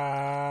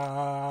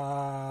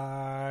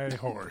 High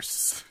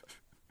horse.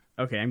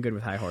 Okay, I'm good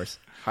with high horse.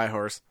 High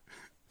horse.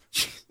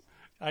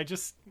 I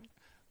just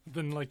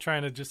been like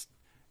trying to just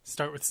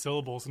start with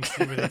syllables and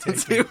see where they take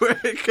See me. where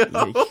it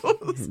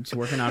goes. It's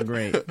working out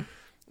great.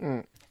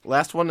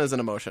 Last one is an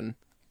emotion.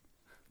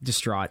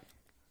 Distraught.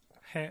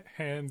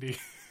 Handy.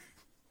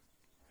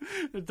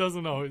 It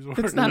doesn't always work.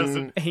 It's not does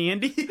it?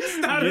 handy. It's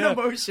not Yeah, an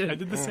emotion. I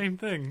did the same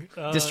thing.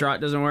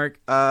 Distraught doesn't work.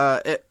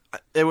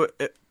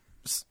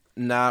 It's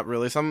not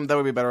really. Some that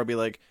would be better would be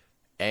like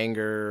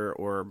anger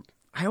or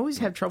I always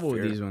have trouble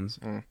with Fear. these ones.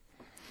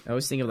 I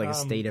always think of like a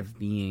state of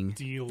being.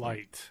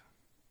 Delight.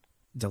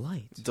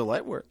 Delight.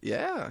 Delight word.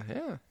 Yeah.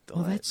 Well,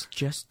 Delight. that's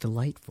just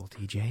delightful,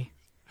 TJ.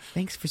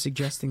 Thanks for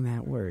suggesting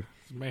that word.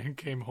 The man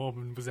came home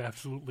and was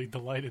absolutely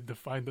delighted to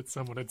find that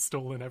someone had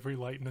stolen every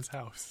light in his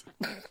house.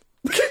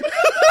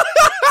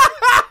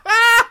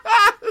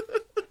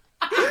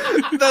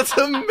 That's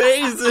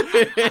amazing.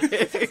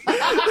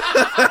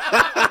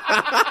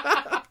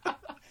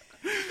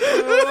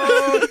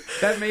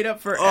 That made up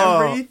for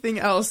everything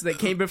else that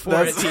came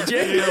before it,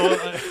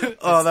 TJ.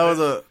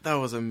 That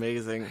was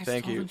amazing.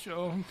 Thank you.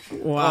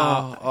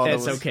 Wow. that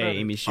That's was- okay,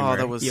 Amy Schumer.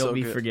 that was You'll so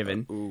be good.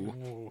 forgiven.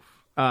 Ooh.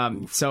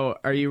 So,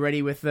 are you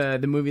ready with the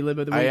movie lib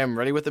of the week? I am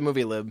ready with the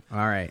movie lib. All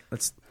right,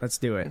 let's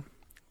do it.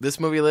 This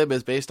movie lib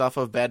is based off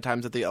of Bad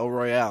Times at the El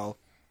Royale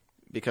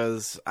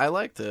because I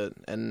liked it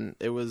and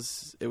it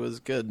was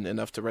good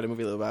enough to write a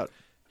movie lib about.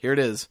 Here it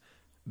is.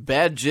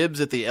 Bad Jibs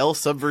at the El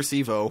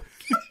Subversivo.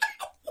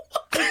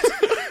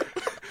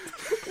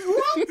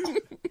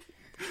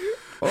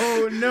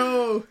 Oh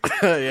no!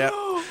 Yeah.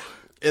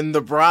 In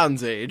the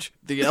Bronze Age,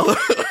 the El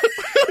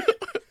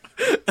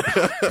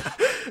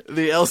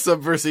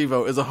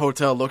Subversivo is a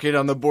hotel located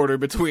on the border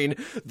between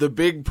the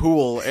Big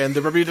Pool and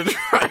the Bermuda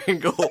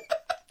Triangle.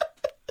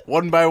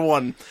 One by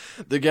one,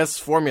 the guests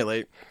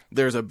formulate.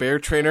 There's a bear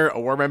trainer, a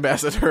warm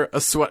ambassador,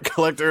 a sweat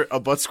collector, a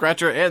butt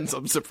scratcher, and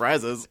some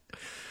surprises.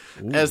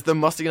 Ooh. As the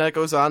musty night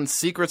goes on,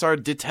 secrets are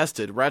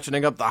detested,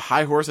 ratcheting up the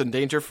high horse and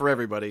danger for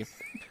everybody.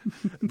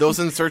 Those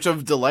in search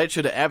of delight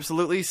should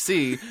absolutely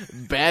see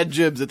Bad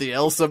Jibs at the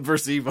El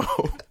Subversivo.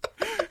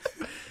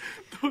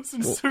 Those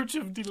in search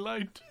of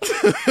delight.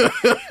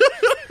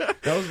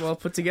 That was well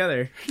put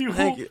together.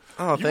 Thank you.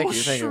 Oh, thank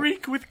you. Thank you.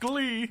 Shriek with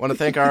glee. Want to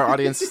thank our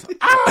audience.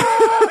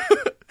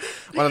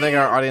 Want to thank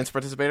our audience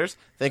participators.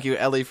 Thank you,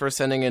 Ellie, for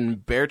sending in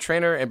Bear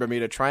Trainer and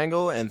Bermuda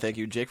Triangle, and thank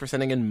you, Jake, for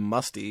sending in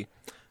Musty.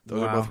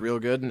 Those are both real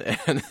good,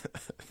 and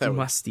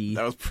Musty.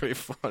 That was pretty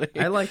funny.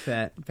 I like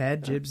that.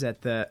 Bad Jibs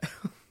at the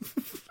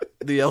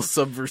El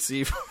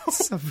Subversivo.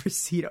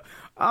 Subversivo.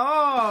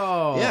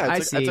 Oh, yeah, I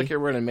see. I took your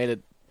word and made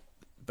it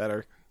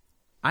better.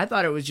 I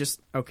thought it was just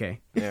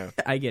okay. Yeah,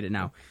 I get it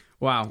now.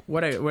 Wow,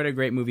 what a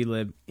great movie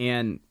lib.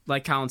 And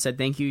like Colin said,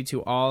 thank you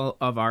to all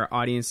of our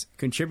audience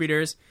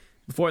contributors.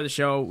 Before the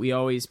show, we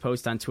always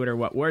post on Twitter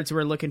what words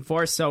we're looking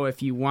for. So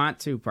if you want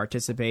to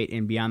participate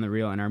in Beyond the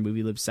Reel in our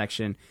movie lib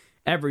section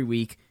every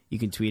week, you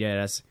can tweet at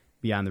us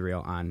Beyond the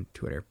Reel on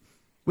Twitter.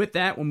 With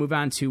that, we'll move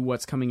on to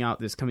what's coming out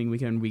this coming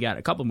weekend. We got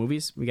a couple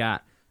movies. We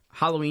got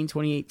Halloween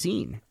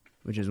 2018,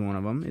 which is one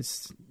of them.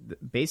 It's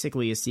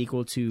basically a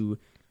sequel to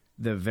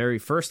the very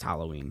first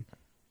Halloween.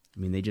 I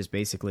mean, they just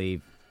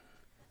basically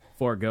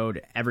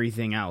foregoed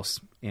everything else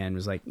and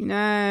was like,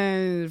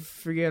 nah,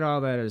 forget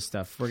all that other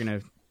stuff. We're going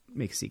to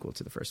make a sequel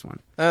to the first one.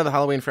 The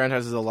Halloween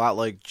franchise is a lot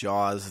like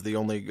Jaws. The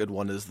only good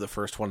one is the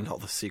first one, and all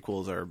the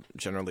sequels are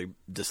generally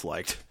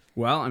disliked.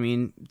 Well, I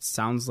mean, it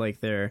sounds like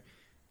they're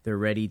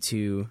ready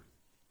to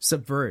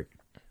subvert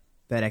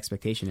that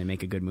expectation and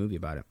make a good movie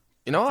about it.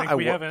 You know, I think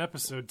we have an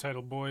episode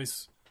titled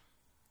Boys.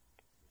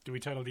 Do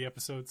we title the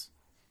episodes?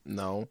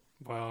 No.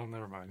 Well,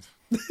 never mind.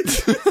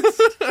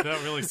 That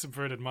really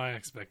subverted my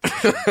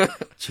expectations.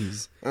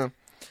 Jeez.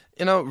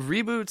 You know,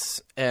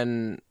 reboots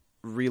and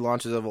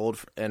relaunches of old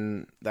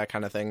and that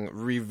kind of thing,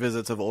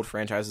 revisits of old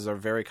franchises are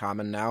very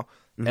common now.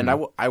 Mm-hmm.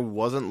 And I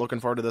wasn't looking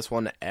forward to this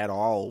one at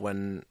all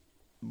when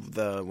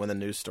the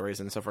news stories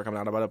and stuff were coming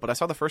out about it. But I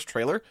saw the first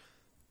trailer,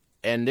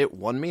 and it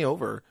won me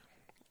over.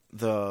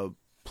 The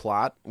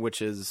plot,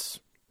 which is,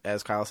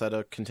 as Kyle said,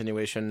 a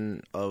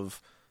continuation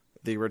of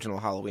the original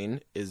Halloween,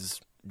 is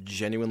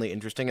genuinely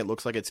interesting. It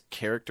looks like it's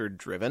character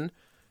driven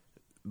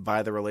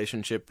by the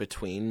relationship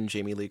between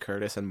Jamie Lee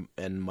Curtis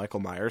and Michael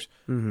Myers.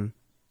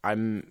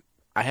 Mm-hmm.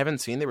 I haven't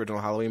seen the original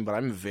Halloween, but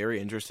I'm very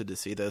interested to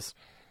see this.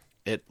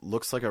 It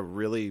looks like a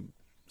really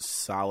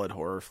solid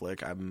horror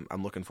flick. I'm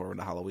looking forward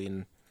to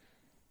Halloween.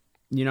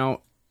 You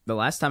know, the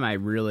last time I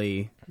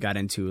really got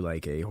into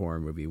like a horror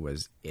movie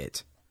was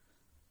It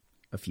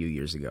a few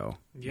years ago.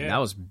 Yeah, and that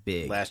was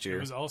big. Last year.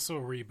 It was also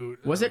a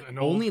reboot. Was it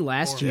only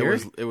last year?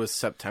 It was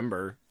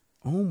September.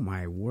 Oh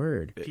my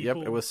word. Yep,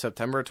 it was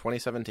September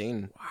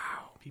 2017.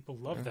 Wow. People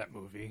love that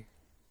movie.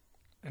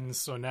 And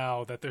so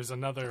now that there's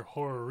another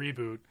horror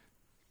reboot,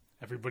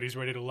 everybody's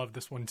ready to love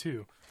this one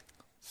too.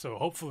 So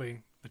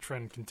hopefully the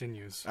trend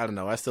continues. I don't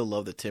know. I still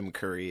love the Tim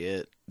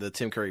Curry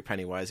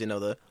Pennywise. You know,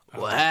 the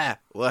wah,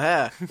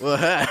 wah,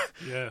 wah.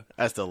 Yeah.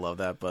 I still love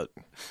that, but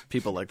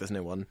people like this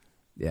new one.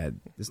 Yeah,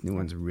 this new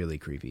one's really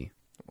creepy.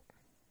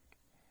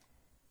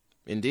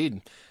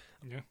 Indeed.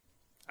 Yeah.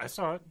 I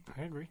saw it.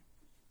 I agree.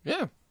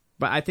 Yeah.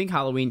 But I think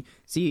Halloween...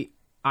 See,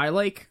 I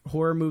like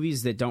horror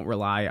movies that don't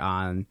rely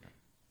on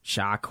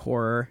shock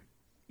horror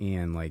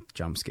and, like,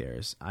 jump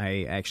scares.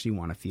 I actually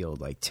want to feel,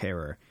 like,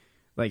 terror.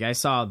 Like, I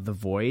saw The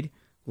Void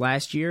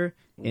last year.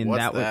 And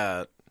What's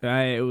that?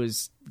 It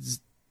was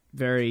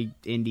very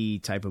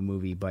indie type of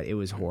movie, but it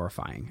was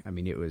horrifying. I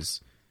mean, it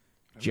was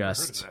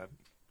just... Heard of that.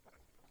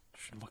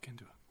 Should look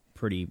into it.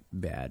 Pretty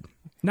bad.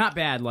 Not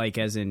bad, like,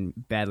 as in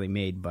badly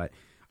made, but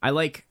I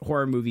like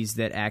horror movies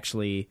that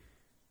actually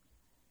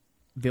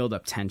build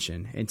up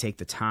tension and take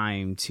the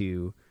time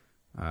to,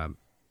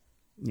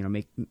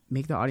 make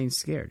the audience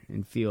scared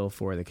and feel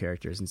for the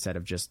characters instead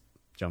of just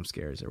jump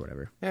scares or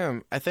whatever. Yeah,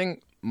 I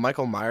think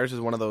Michael Myers is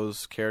one of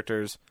those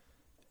characters,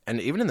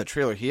 and even in the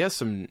trailer, he has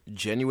some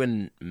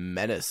genuine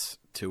menace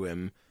to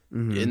him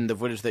in the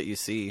footage that you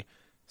see.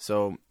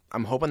 So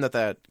I'm hoping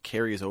that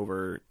carries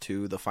over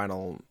to the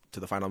final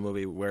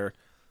movie, where,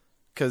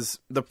 because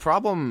the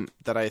problem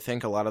that I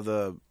think a lot of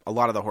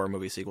the horror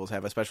movie sequels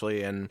have,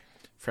 especially in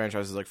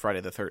franchises like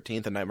Friday the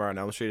 13th and Nightmare on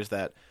Elm Street, is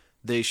that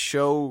they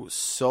show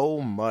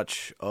so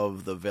much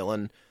of the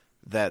villain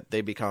that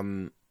they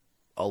become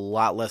a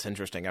lot less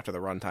interesting after the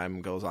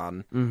runtime goes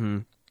on. Mm-hmm.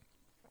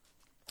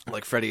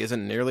 Like, Freddy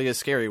isn't nearly as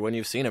scary when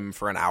you've seen him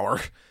for an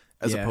hour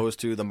as opposed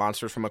to the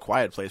monsters from A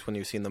Quiet Place when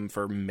you've seen them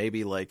for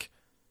maybe like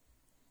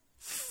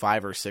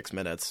 5 or 6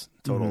 minutes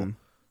total. Mm-hmm.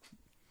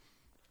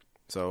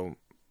 So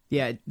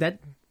yeah,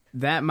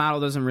 that model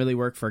doesn't really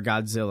work for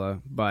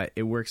Godzilla, but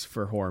it works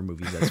for horror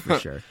movies, that's for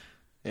sure.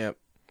 Yeah.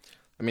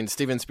 I mean,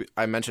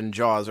 I mentioned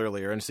Jaws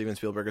earlier, and Steven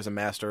Spielberg is a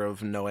master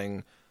of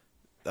knowing.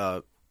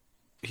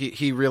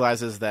 He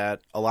realizes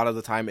that a lot of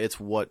the time it's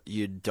what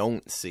you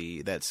don't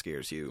see that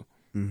scares you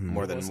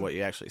more than what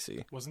you actually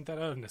see. Wasn't that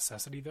a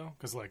necessity, though?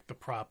 Because, like, the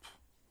prop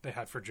they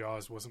had for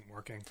Jaws wasn't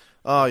working.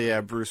 Oh,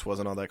 yeah, Bruce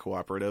wasn't all that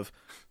cooperative.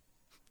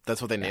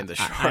 That's what they named the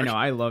shark. I know,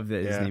 I love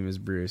that his name is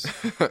Bruce.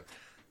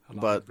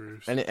 But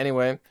Bruce.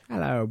 Anyway.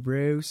 Hello,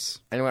 Bruce.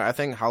 Anyway, I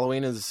think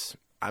Halloween is...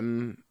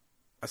 I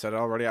said it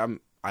already,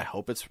 I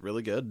hope it's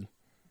really good.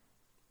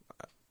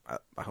 I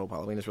hope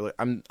Halloween is really...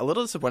 I'm a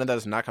little disappointed that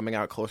it's not coming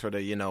out closer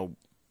to,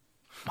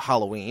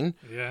 Halloween.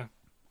 Yeah.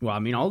 Well, I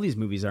mean, all these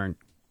movies aren't,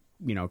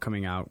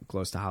 coming out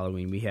close to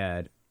Halloween. We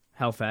had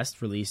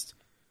Hellfest released,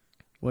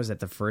 what was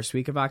that, the first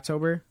week of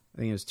October? I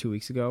think it was 2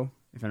 weeks ago,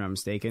 if I'm not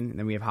mistaken. And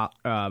then we have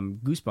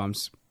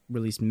Goosebumps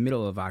released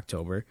middle of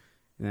October.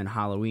 And then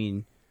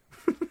Halloween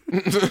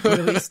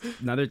released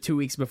another 2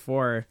 weeks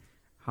before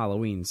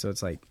Halloween. So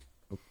it's like,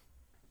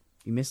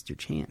 you missed your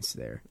chance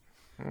there.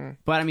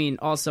 But, I mean,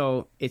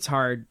 also, it's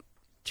hard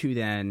to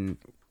then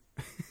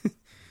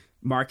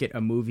market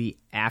a movie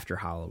after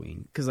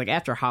Halloween. Because, like,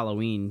 after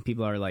Halloween,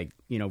 people are, like,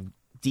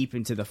 deep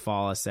into the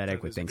fall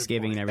aesthetic with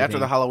Thanksgiving and everything. After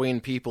the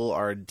Halloween, people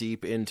are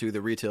deep into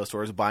the retail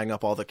stores buying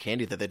up all the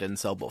candy that they didn't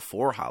sell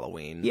before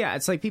Halloween. Yeah,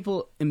 it's like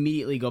people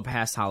immediately go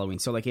past Halloween.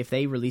 So, like, if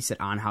they release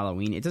it on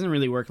Halloween, it doesn't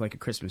really work like a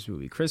Christmas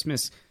movie.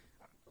 Christmas,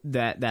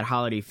 that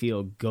holiday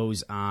feel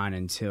goes on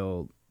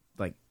until,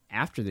 like,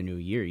 after the new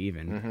year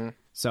even. Mm-hmm.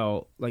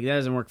 So, like, that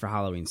doesn't work for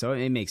Halloween. So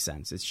it makes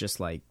sense. It's just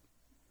like,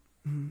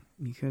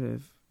 you could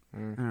have, I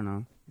don't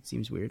know. It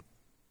seems weird.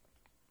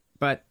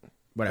 But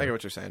whatever. I get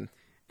what you're saying.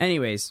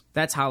 Anyways,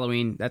 that's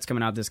Halloween. That's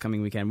coming out this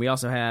coming weekend. We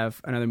also have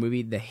another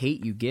movie, The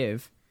Hate U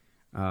Give.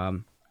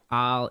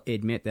 I'll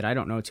admit that I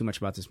don't know too much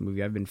about this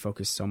movie. I've been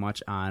focused so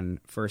much on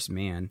First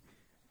Man,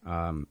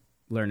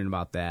 learning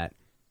about that.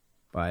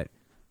 But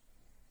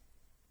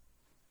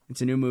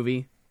it's a new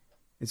movie.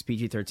 It's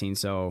PG-13,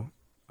 so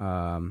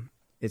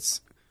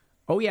it's...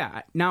 Oh,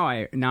 yeah. Now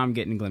I'm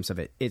getting a glimpse of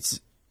it.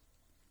 It's...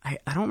 I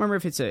don't remember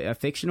if it's a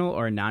fictional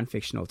or a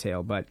non-fictional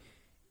tale, but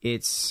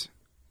it's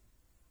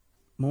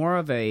more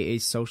of a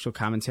social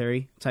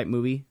commentary type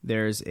movie.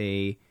 There's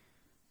a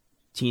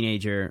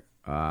teenager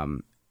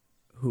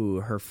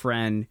who her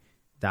friend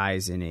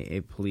dies in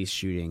a police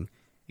shooting,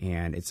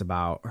 and it's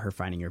about her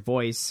finding her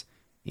voice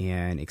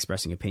and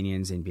expressing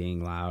opinions and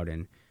being loud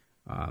and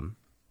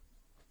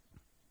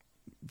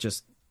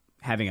just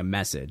having a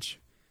message.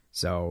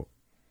 So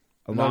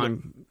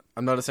I'm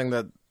noticing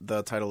that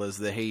the title is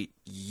The Hate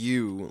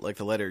U, like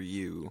the letter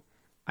U.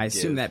 I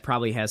assume that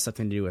probably has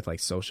something to do with like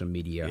social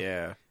media.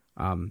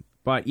 Yeah.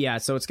 But yeah,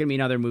 so it's going to be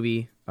another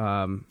movie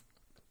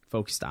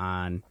focused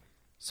on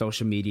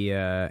social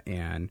media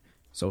and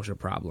social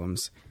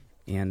problems.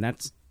 And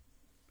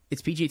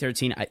it's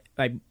PG-13.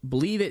 I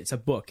believe it's a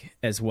book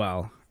as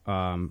well,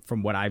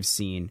 from what I've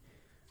seen.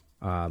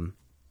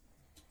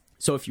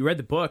 So if you read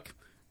the book,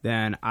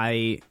 then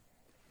I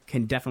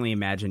can definitely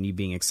imagine you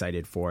being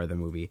excited for the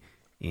movie.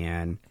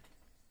 And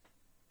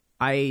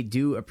I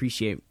do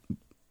appreciate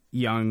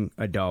young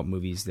adult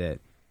movies that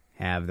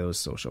have those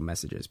social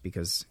messages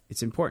because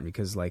it's important,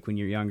 because like when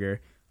you're younger,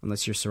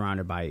 unless you're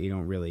surrounded by it, you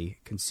don't really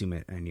consume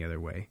it any other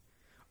way.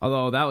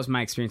 Although that was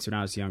my experience when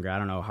I was younger. I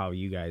don't know how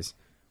you guys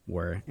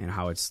were and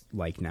how it's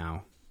like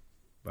now,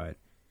 but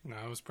no,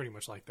 it was pretty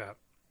much like that.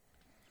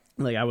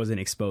 Like I wasn't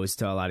exposed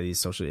to a lot of these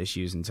social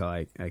issues until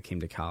I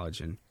came to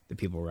college, and the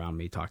people around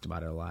me talked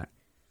about it a lot.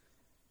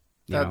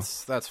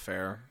 That's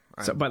fair.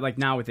 So, but like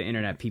now with the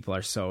internet, people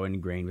are so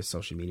ingrained with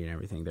social media and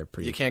everything. They're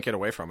pretty. You can't get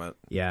away from it.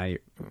 Yeah, you're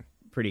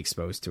pretty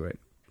exposed to it.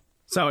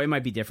 So it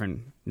might be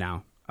different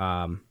now.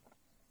 And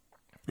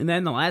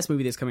then the last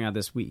movie that's coming out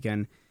this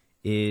weekend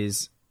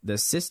is The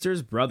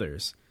Sisters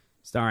Brothers,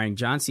 starring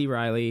John C.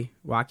 Reilly,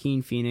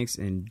 Joaquin Phoenix,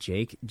 and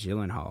Jake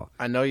Gyllenhaal.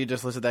 I know you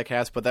just listed that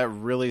cast, but that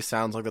really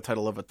sounds like the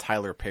title of a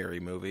Tyler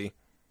Perry movie.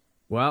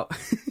 Well,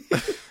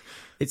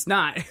 it's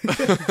not.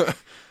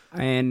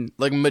 And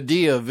like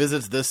Medea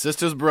visits the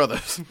Sisters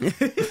Brothers.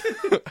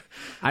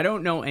 I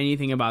don't know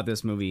anything about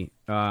this movie.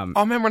 Oh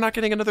man, we're not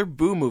getting another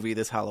Boo movie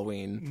this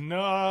Halloween.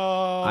 No.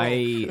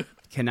 I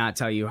cannot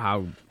tell you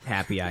how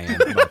happy I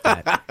am about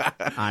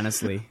that.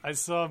 Honestly, I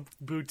saw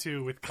Boo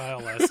 2 with Kyle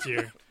last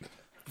year.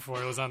 Before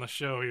I was on the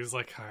show, he was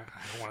like, I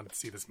don't want to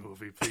see this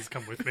movie. Please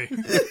come with me.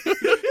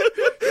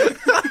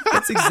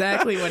 that's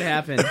exactly what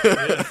happened.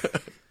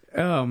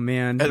 Oh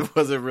man, And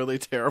was it really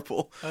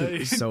terrible?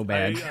 so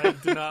bad. I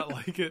did not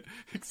like it,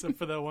 except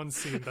for that one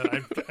scene that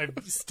I've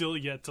still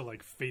yet to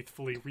like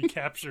faithfully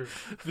recapture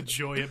the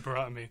joy it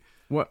brought me.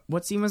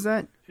 What scene was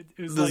that? It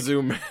was The like,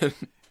 zoom in.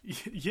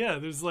 yeah,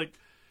 there's like,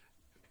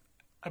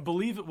 I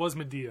believe it was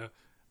Medea.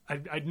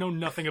 I know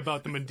nothing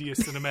about the Medea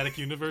cinematic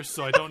universe,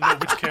 so I don't know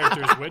which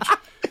character is which.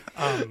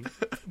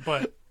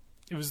 But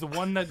it was the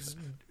one that's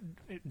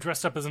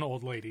dressed up as an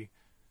old lady.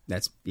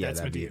 That's That's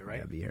that'd Medea, be, right?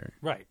 That'd be her.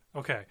 Right.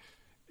 Okay.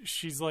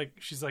 She's like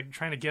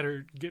trying to get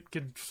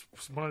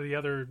one of the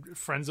other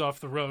friends off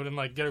the road and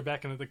like get her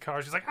back into the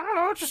car. She's like, I don't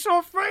know what you're so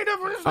afraid of.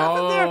 What is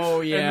happening there?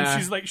 Oh yeah. And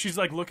then she's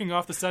like looking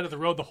off the side of the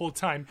road the whole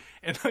time,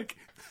 and like,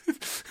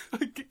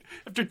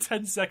 after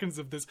 10 seconds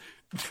of this,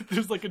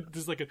 there's like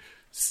a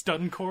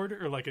stun cord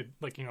or like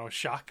a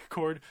shock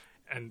cord,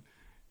 and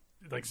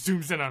like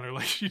zooms in on her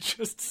like she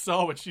just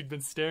saw what she'd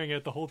been staring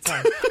at the whole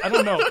time. I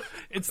don't know.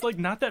 It's like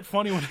not that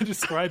funny when I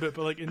describe it,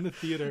 but like in the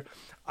theater,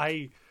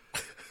 I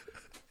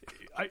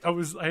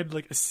had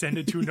like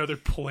ascended to another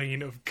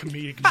plane of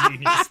comedic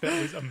genius.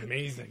 That was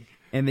amazing.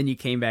 And then you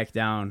came back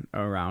down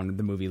around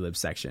the movie lib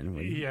section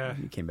when Yeah.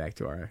 you came back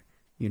to our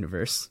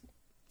universe.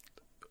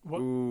 What?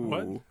 Ooh.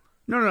 What?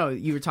 No,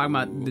 you were talking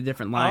about the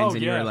different lines, Oh,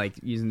 and you yeah. were like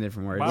using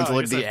different words. Wow. Went to I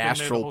like guess I've the been there the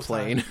astral whole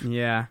plane. time.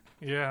 Yeah.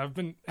 Yeah, I've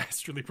been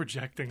astrally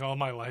projecting all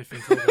my life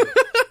into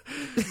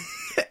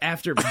it.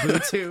 After Boo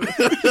 2.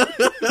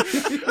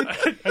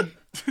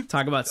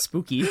 Talk about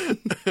spooky.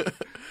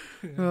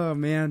 Oh,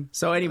 man.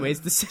 So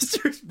anyways, The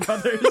Sisters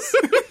Brothers.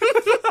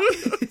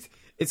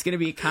 It's going to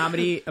be a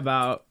comedy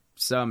about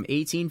some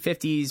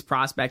 1850s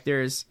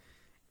prospectors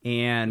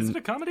and Is it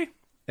a comedy?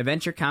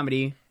 adventure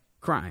comedy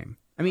crime.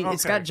 I mean,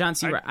 it's Okay. got John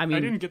C. Reilly. I I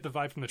mean, didn't get the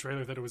vibe from the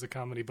trailer that it was a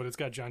comedy, but it's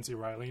got John C.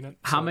 Reilly in it.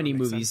 how so many it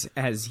makes movies sense.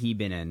 has he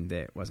been in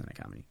that wasn't a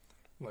comedy?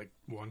 Like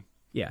one.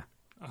 Yeah.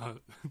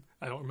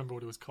 I don't remember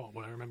what it was called,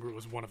 but I remember it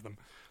was one of them.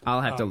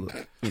 I'll have to,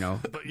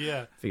 But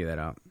yeah, figure that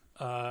out.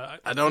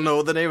 I don't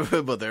know the name of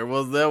it, but there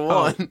was that Oh,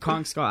 one.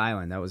 Kong Skull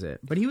Island. That was it.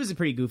 But he was a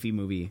pretty goofy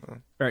movie,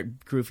 or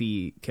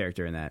goofy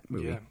character in that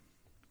movie.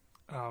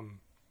 yeah.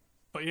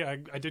 But yeah,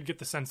 I did get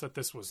the sense that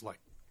this was like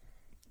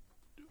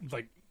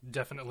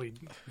definitely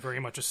very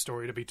much a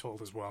story to be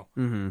told as well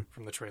from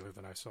the trailer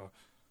that I saw.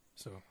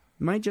 So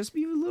Might just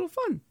be a little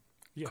fun.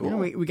 yeah, You know,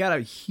 we got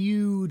a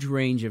huge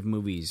range of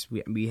movies.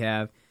 We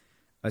have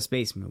a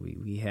space movie.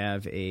 We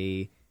have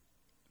a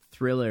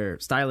thriller,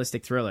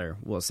 stylistic thriller,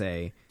 we'll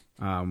say.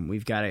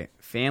 We've got a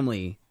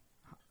family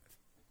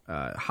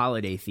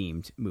holiday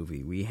themed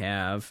movie. We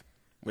have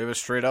We have a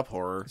straight up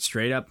horror.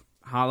 straight up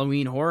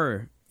Halloween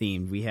horror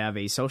themed. We have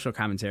a social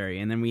commentary,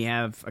 and then we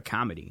have a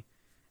comedy.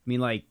 I mean,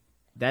 like,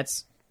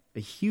 that's a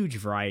huge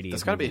variety.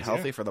 It's of got to be movies.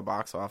 healthy for the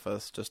box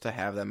office just to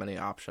have that many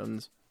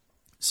options.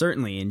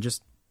 Certainly, and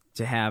just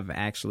to have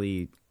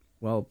actually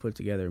well put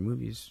together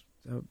movies.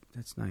 So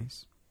that's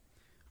nice.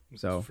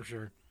 So, for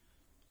sure.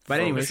 but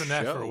anyways, Missing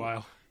that for show. a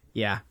while.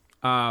 yeah.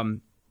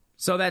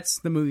 So that's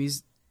the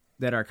movies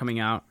that are coming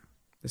out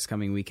this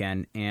coming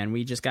weekend, and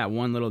we just got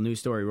one little news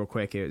story real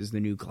quick. It was the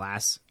new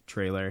Glass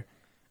trailer.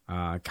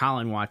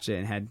 Colin watched it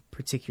and had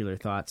particular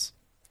thoughts.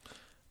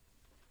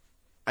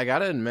 I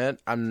gotta admit,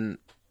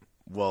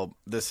 well,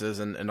 this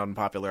isn't an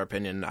unpopular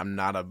opinion. I'm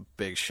not a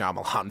big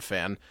Shyamalan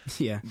fan,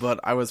 Yeah. but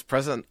I was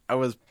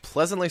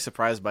pleasantly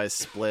surprised by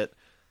Split,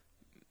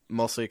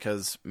 mostly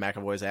because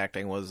McAvoy's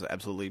acting was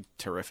absolutely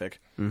terrific,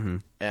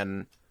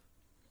 and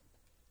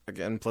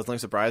again, pleasantly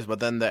surprised. But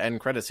then the end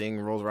credit scene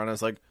rolls around and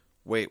it's like,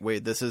 wait,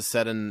 this is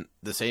set in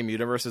the same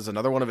universe as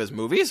another one of his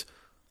movies?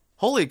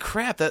 Holy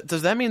crap!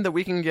 Does that mean that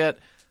we can get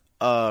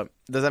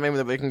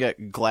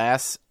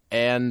Glass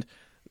and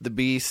the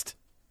Beast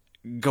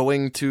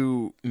going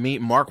to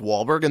meet Mark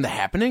Wahlberg in The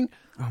Happening?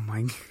 Oh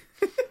my.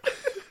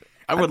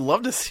 I would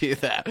love to see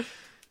that.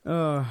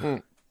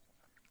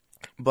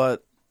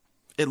 But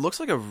it looks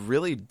like a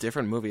really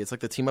different movie. It's like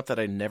the team up that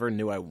I never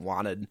knew I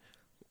wanted,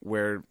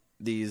 where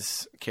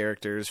these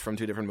characters from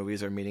two different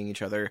movies are meeting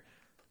each other.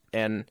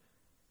 And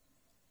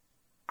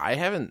I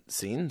haven't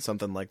seen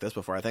something like this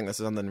before. I think this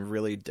is something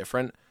really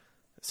different.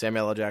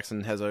 Samuel L.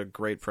 Jackson has a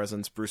great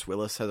presence. Bruce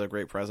Willis has a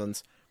great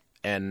presence.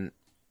 And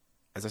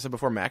as I said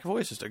before,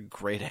 McAvoy is just a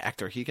great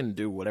actor. He can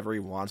do whatever he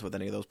wants with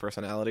any of those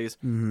personalities.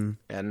 Mm-hmm.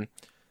 And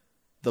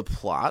the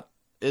plot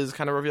is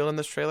kind of revealed in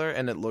this trailer,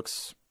 and it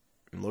looks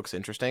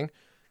interesting,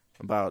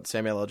 about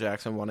Samuel L.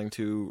 Jackson wanting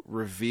to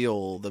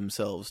reveal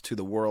themselves to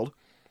the world.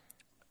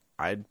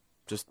 I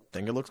just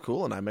think it looks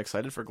cool, and I'm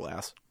excited for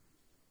Glass.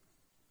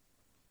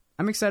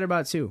 I'm excited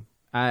about it too.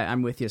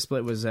 I'm with you.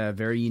 Split was a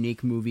very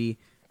unique movie,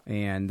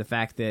 and the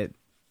fact that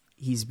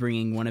he's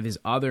bringing one of his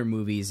other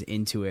movies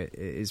into it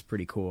is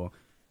pretty cool.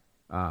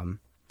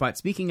 But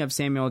speaking of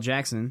Samuel L.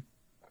 Jackson,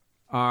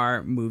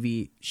 our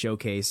movie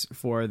showcase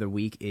for the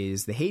week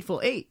is The Hateful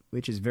Eight,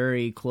 which is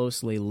very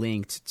closely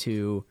linked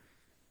to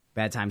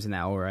Bad Times in the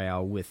El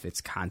Royale with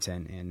its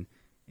content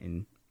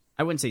and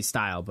I wouldn't say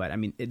style, but I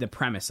mean the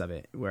premise of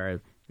it,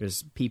 where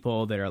there's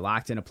people that are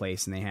locked in a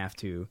place and they have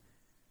to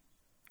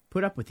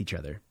put up with each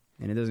other,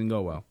 and it doesn't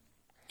go well.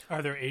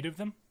 Are there 8 of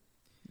them?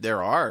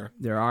 There are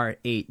There are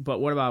 8, but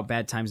what about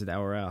Bad Times at the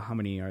El Royale? How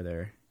many are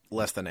there?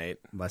 less than 8.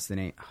 Less than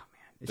 8. Oh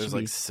man, it There's should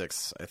like be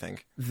 6, I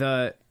think.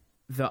 the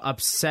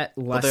upset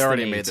less. But they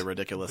already than 8. made the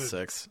ridiculous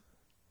 6.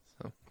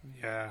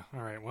 Yeah.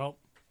 All right. Well,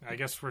 I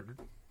guess we're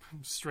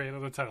straight out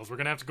of the titles. We're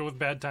gonna have to go with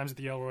Bad Times at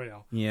the El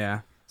Royale.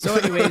 Yeah. So,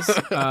 anyways,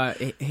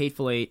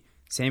 Hateful Eight.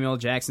 Samuel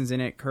Jackson's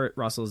in it. Kurt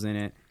Russell's in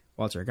it.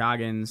 Walter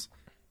Goggins.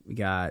 We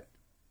got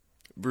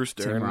Bruce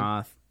Tim Dern.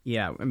 Roth.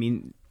 Yeah, I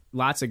mean,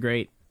 lots of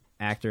great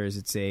actors.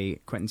 It's a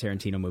Quentin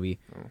Tarantino movie.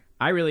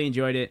 I really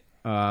enjoyed it.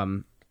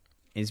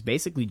 It's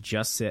basically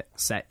just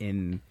set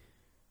in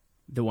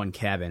the one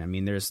cabin. I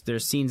mean, there's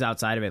scenes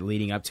outside of it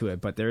leading up to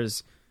it, but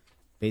there's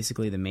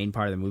basically the main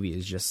part of the movie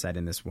is just set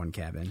in this one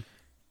cabin.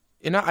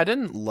 You know, I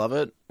didn't love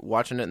it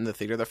watching it in the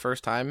theater the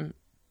first time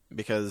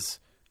because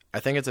I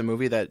think it's a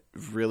movie that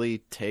really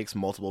takes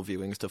multiple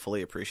viewings to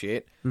fully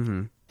appreciate.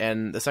 Mm-hmm.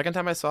 And the second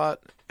time I saw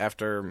it,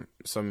 after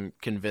some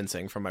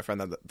convincing from my friend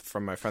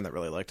that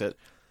really liked it,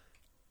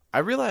 I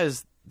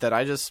realized that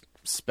I just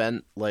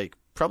spent like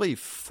probably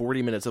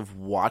 40 minutes of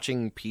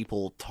watching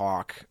people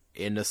talk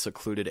in a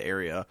secluded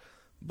area,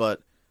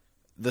 but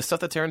the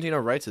stuff that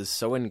Tarantino writes is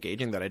so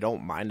engaging that I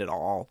don't mind at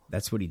all.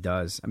 That's what he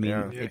does. I mean,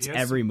 Yeah. Yeah, it's he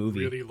has every some movie.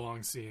 Really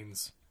long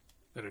scenes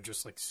that are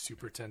just like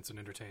super tense and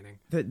entertaining.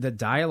 The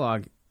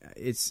dialogue,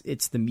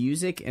 it's the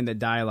music and the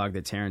dialogue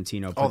that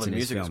Tarantino puts Oh, the in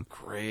his music is film.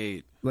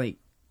 great. Like,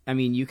 I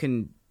mean, you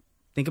can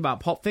think about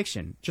Pulp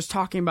Fiction. Just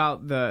talking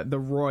about the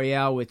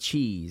Royale with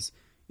cheese.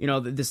 You know,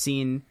 the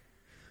scene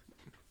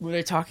where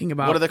they're talking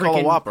about What do they call a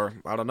frickin- Whopper?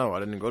 I don't know. I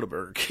didn't go to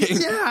Burger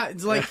King. Yeah,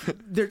 it's like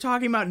they're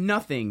talking about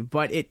nothing,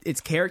 but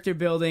it's character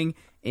building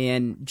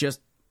and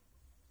just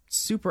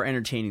super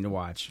entertaining to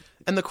watch.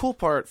 And the cool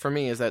part for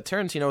me is that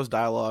Tarantino's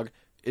dialogue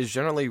is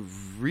generally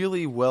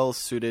really well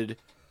suited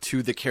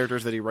to the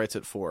characters that he writes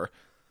it for.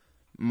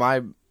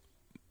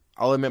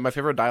 I'll admit, my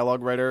favorite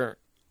dialogue writer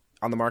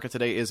on the market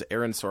today is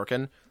Aaron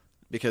Sorkin,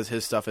 because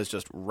his stuff is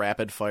just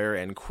rapid fire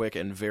and quick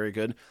and very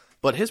good.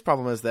 But his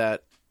problem is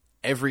that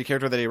every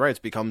character that he writes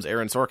becomes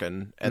Aaron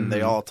Sorkin, and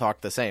they all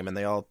talk the same, and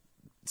they all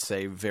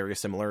say very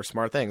similar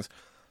smart things.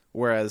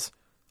 Whereas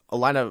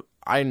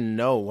I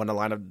know when a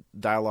line of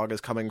dialogue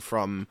is coming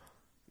from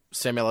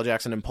Samuel L.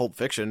 Jackson in Pulp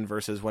Fiction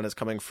versus when it's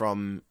coming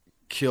from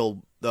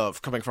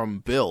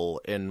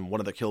Bill in one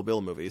of the Kill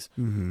Bill movies.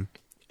 Mm-hmm.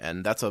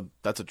 And that's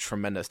a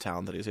tremendous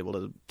talent that he's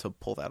able to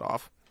pull that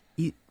off.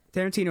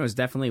 Tarantino is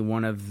definitely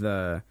one of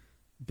the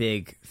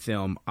big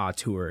film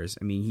auteurs.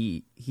 I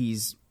mean,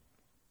 he's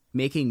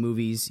making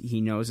movies.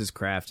 He knows his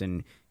craft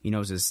and he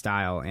knows his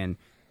style. And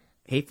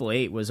Hateful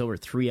Eight was over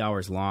 3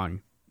 hours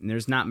long. And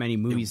there's not many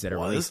movies that are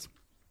released.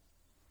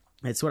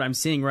 That's what I'm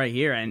seeing right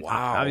here. And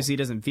Wow. obviously it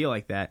doesn't feel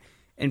like that.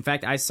 In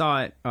fact, I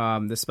saw it,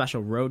 the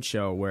special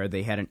roadshow where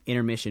they had an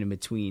intermission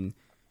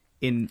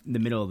in the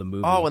middle of the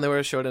movie. Oh, when they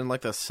were showed in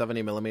like the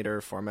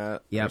 70mm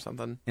format or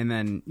something. And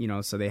then,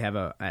 so they have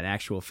an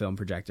actual film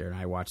projector, and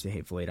I watched The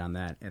Hateful Eight on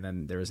that. And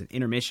then there was an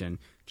intermission,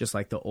 just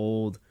like the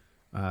old,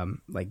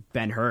 like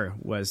Ben-Hur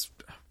was.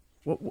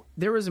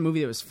 There was a movie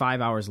that was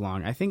 5 hours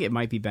long. I think it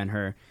might be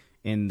Ben-Hur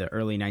in the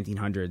early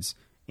 1900s.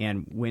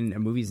 And when a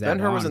movie's that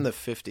Ben-Hur long, was in the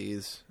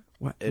 50s.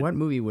 What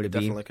movie would it be?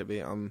 Definitely could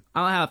be. I'll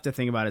have to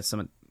think about it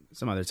some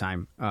other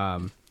time. My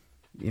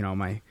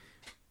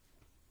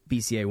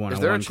BCA 101 Is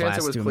there a chance class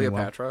it was doing me well.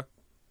 Cleopatra?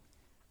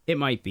 It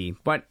might be,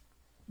 but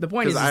the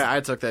point is, Because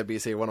I took that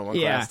BCA 101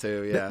 class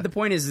too. Yeah. The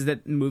point is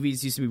that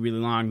movies used to be really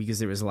long because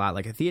there was a lot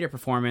like a theater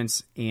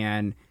performance,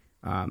 and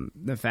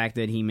the fact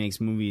that he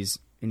makes movies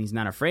and he's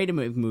not afraid to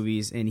make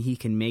movies and he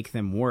can make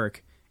them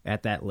work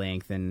at that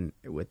length and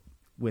with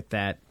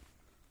that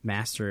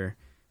mastery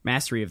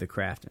of the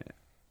craft.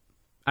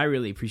 I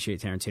really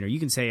appreciate Tarantino. You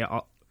can say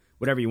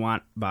whatever you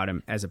want about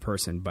him as a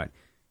person, but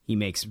he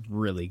makes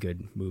really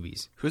good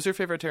movies. Who's your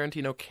favorite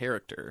Tarantino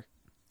character?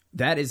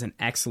 That is an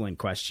excellent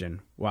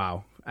question.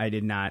 Wow. I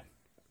did not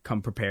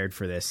come prepared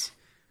for this.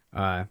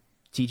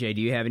 TJ,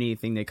 do you have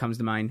anything that comes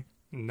to mind?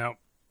 No.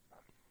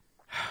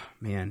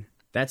 Man,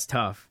 that's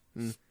tough.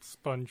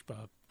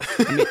 SpongeBob.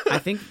 I mean, I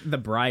think the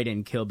bride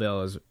in Kill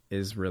Bill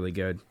is really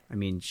good. I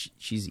mean,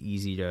 she's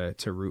easy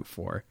to root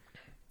for.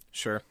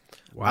 Sure.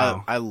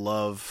 Wow. I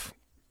love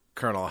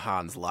Colonel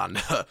Hans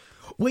Landa.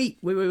 Wait.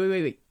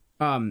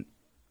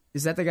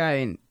 Is that the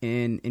guy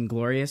in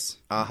Inglourious?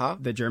 Uh-huh.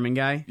 The German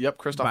guy? Yep,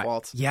 Christoph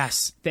Waltz.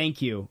 Yes,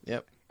 thank you.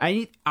 Yep.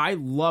 I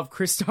love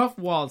Christoph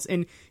Waltz,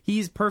 and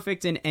he's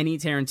perfect in any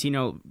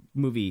Tarantino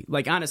movie.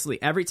 Like,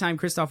 honestly, every time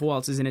Christoph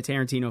Waltz is in a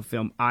Tarantino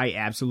film, I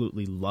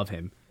absolutely love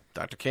him.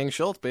 Dr. King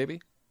Schultz,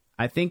 baby.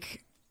 I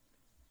think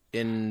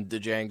In the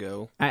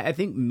Django. I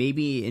think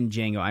maybe in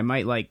Django, I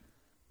might like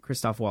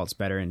Christoph Waltz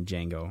better in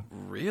Django.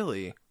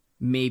 Really?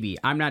 Maybe.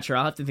 I'm not sure.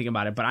 I'll have to think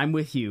about it, but I'm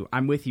with you.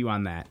 I'm with you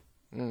on that.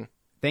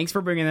 Thanks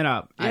for bringing that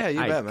up. Yeah, you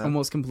I bet, man.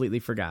 almost completely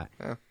forgot.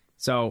 Yeah.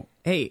 So,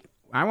 hey,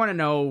 I want to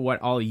know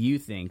what all you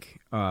think.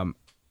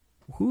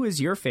 Who is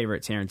your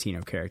favorite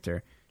Tarantino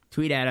character?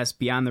 Tweet at us,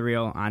 Beyond the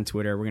Reel on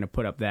Twitter. We're going to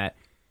put up that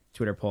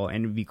Twitter poll,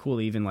 and it would be cool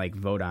to even like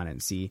vote on it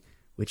and see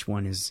which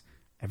one is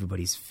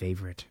everybody's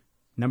favorite.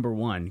 Number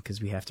one,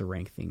 because we have to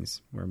rank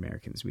things. We're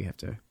Americans. We have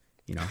to,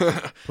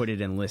 put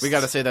it in lists. We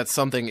got to say that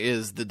something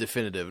is the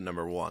definitive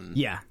number one.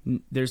 Yeah,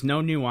 there's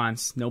no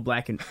nuance, no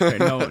black and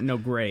no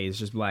gray. It's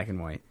just black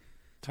and white.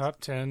 Top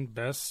 10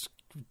 best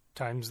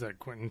times that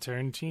Quentin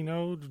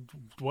Tarantino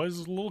was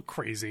a little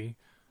crazy.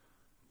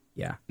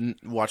 Yeah.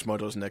 Watch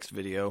Moto's next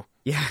video.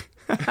 Yeah.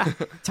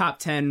 Top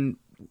 10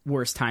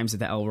 worst times at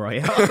the El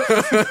Royale.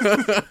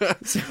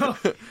 So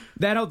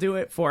that'll do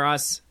it for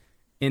us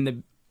in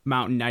the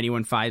Mountain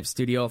 91.5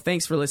 studio.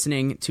 Thanks for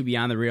listening to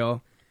Beyond the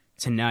Reel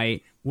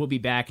tonight. We'll be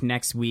back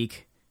next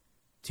week,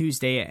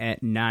 Tuesday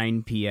at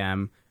 9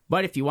 p.m.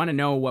 But if you want to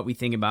know what we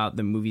think about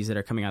the movies that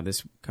are coming out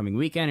this coming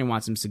weekend and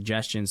want some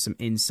suggestions, some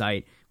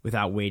insight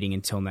without waiting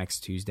until next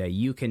Tuesday,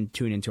 you can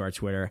tune into our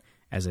Twitter.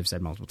 As I've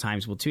said multiple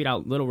times, we'll tweet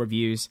out little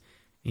reviews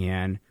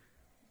and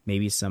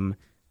maybe some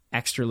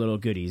extra little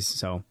goodies.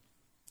 So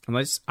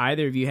unless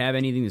either of you have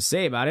anything to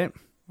say about it.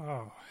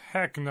 Oh,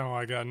 heck no,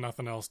 I got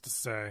nothing else to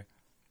say.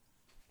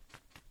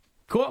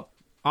 Cool.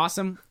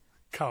 Awesome.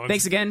 Colin's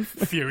Thanks again.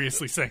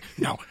 furiously saying,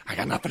 no, I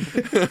got nothing.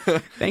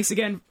 Thanks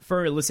again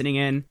for listening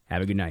in.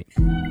 Have a good night.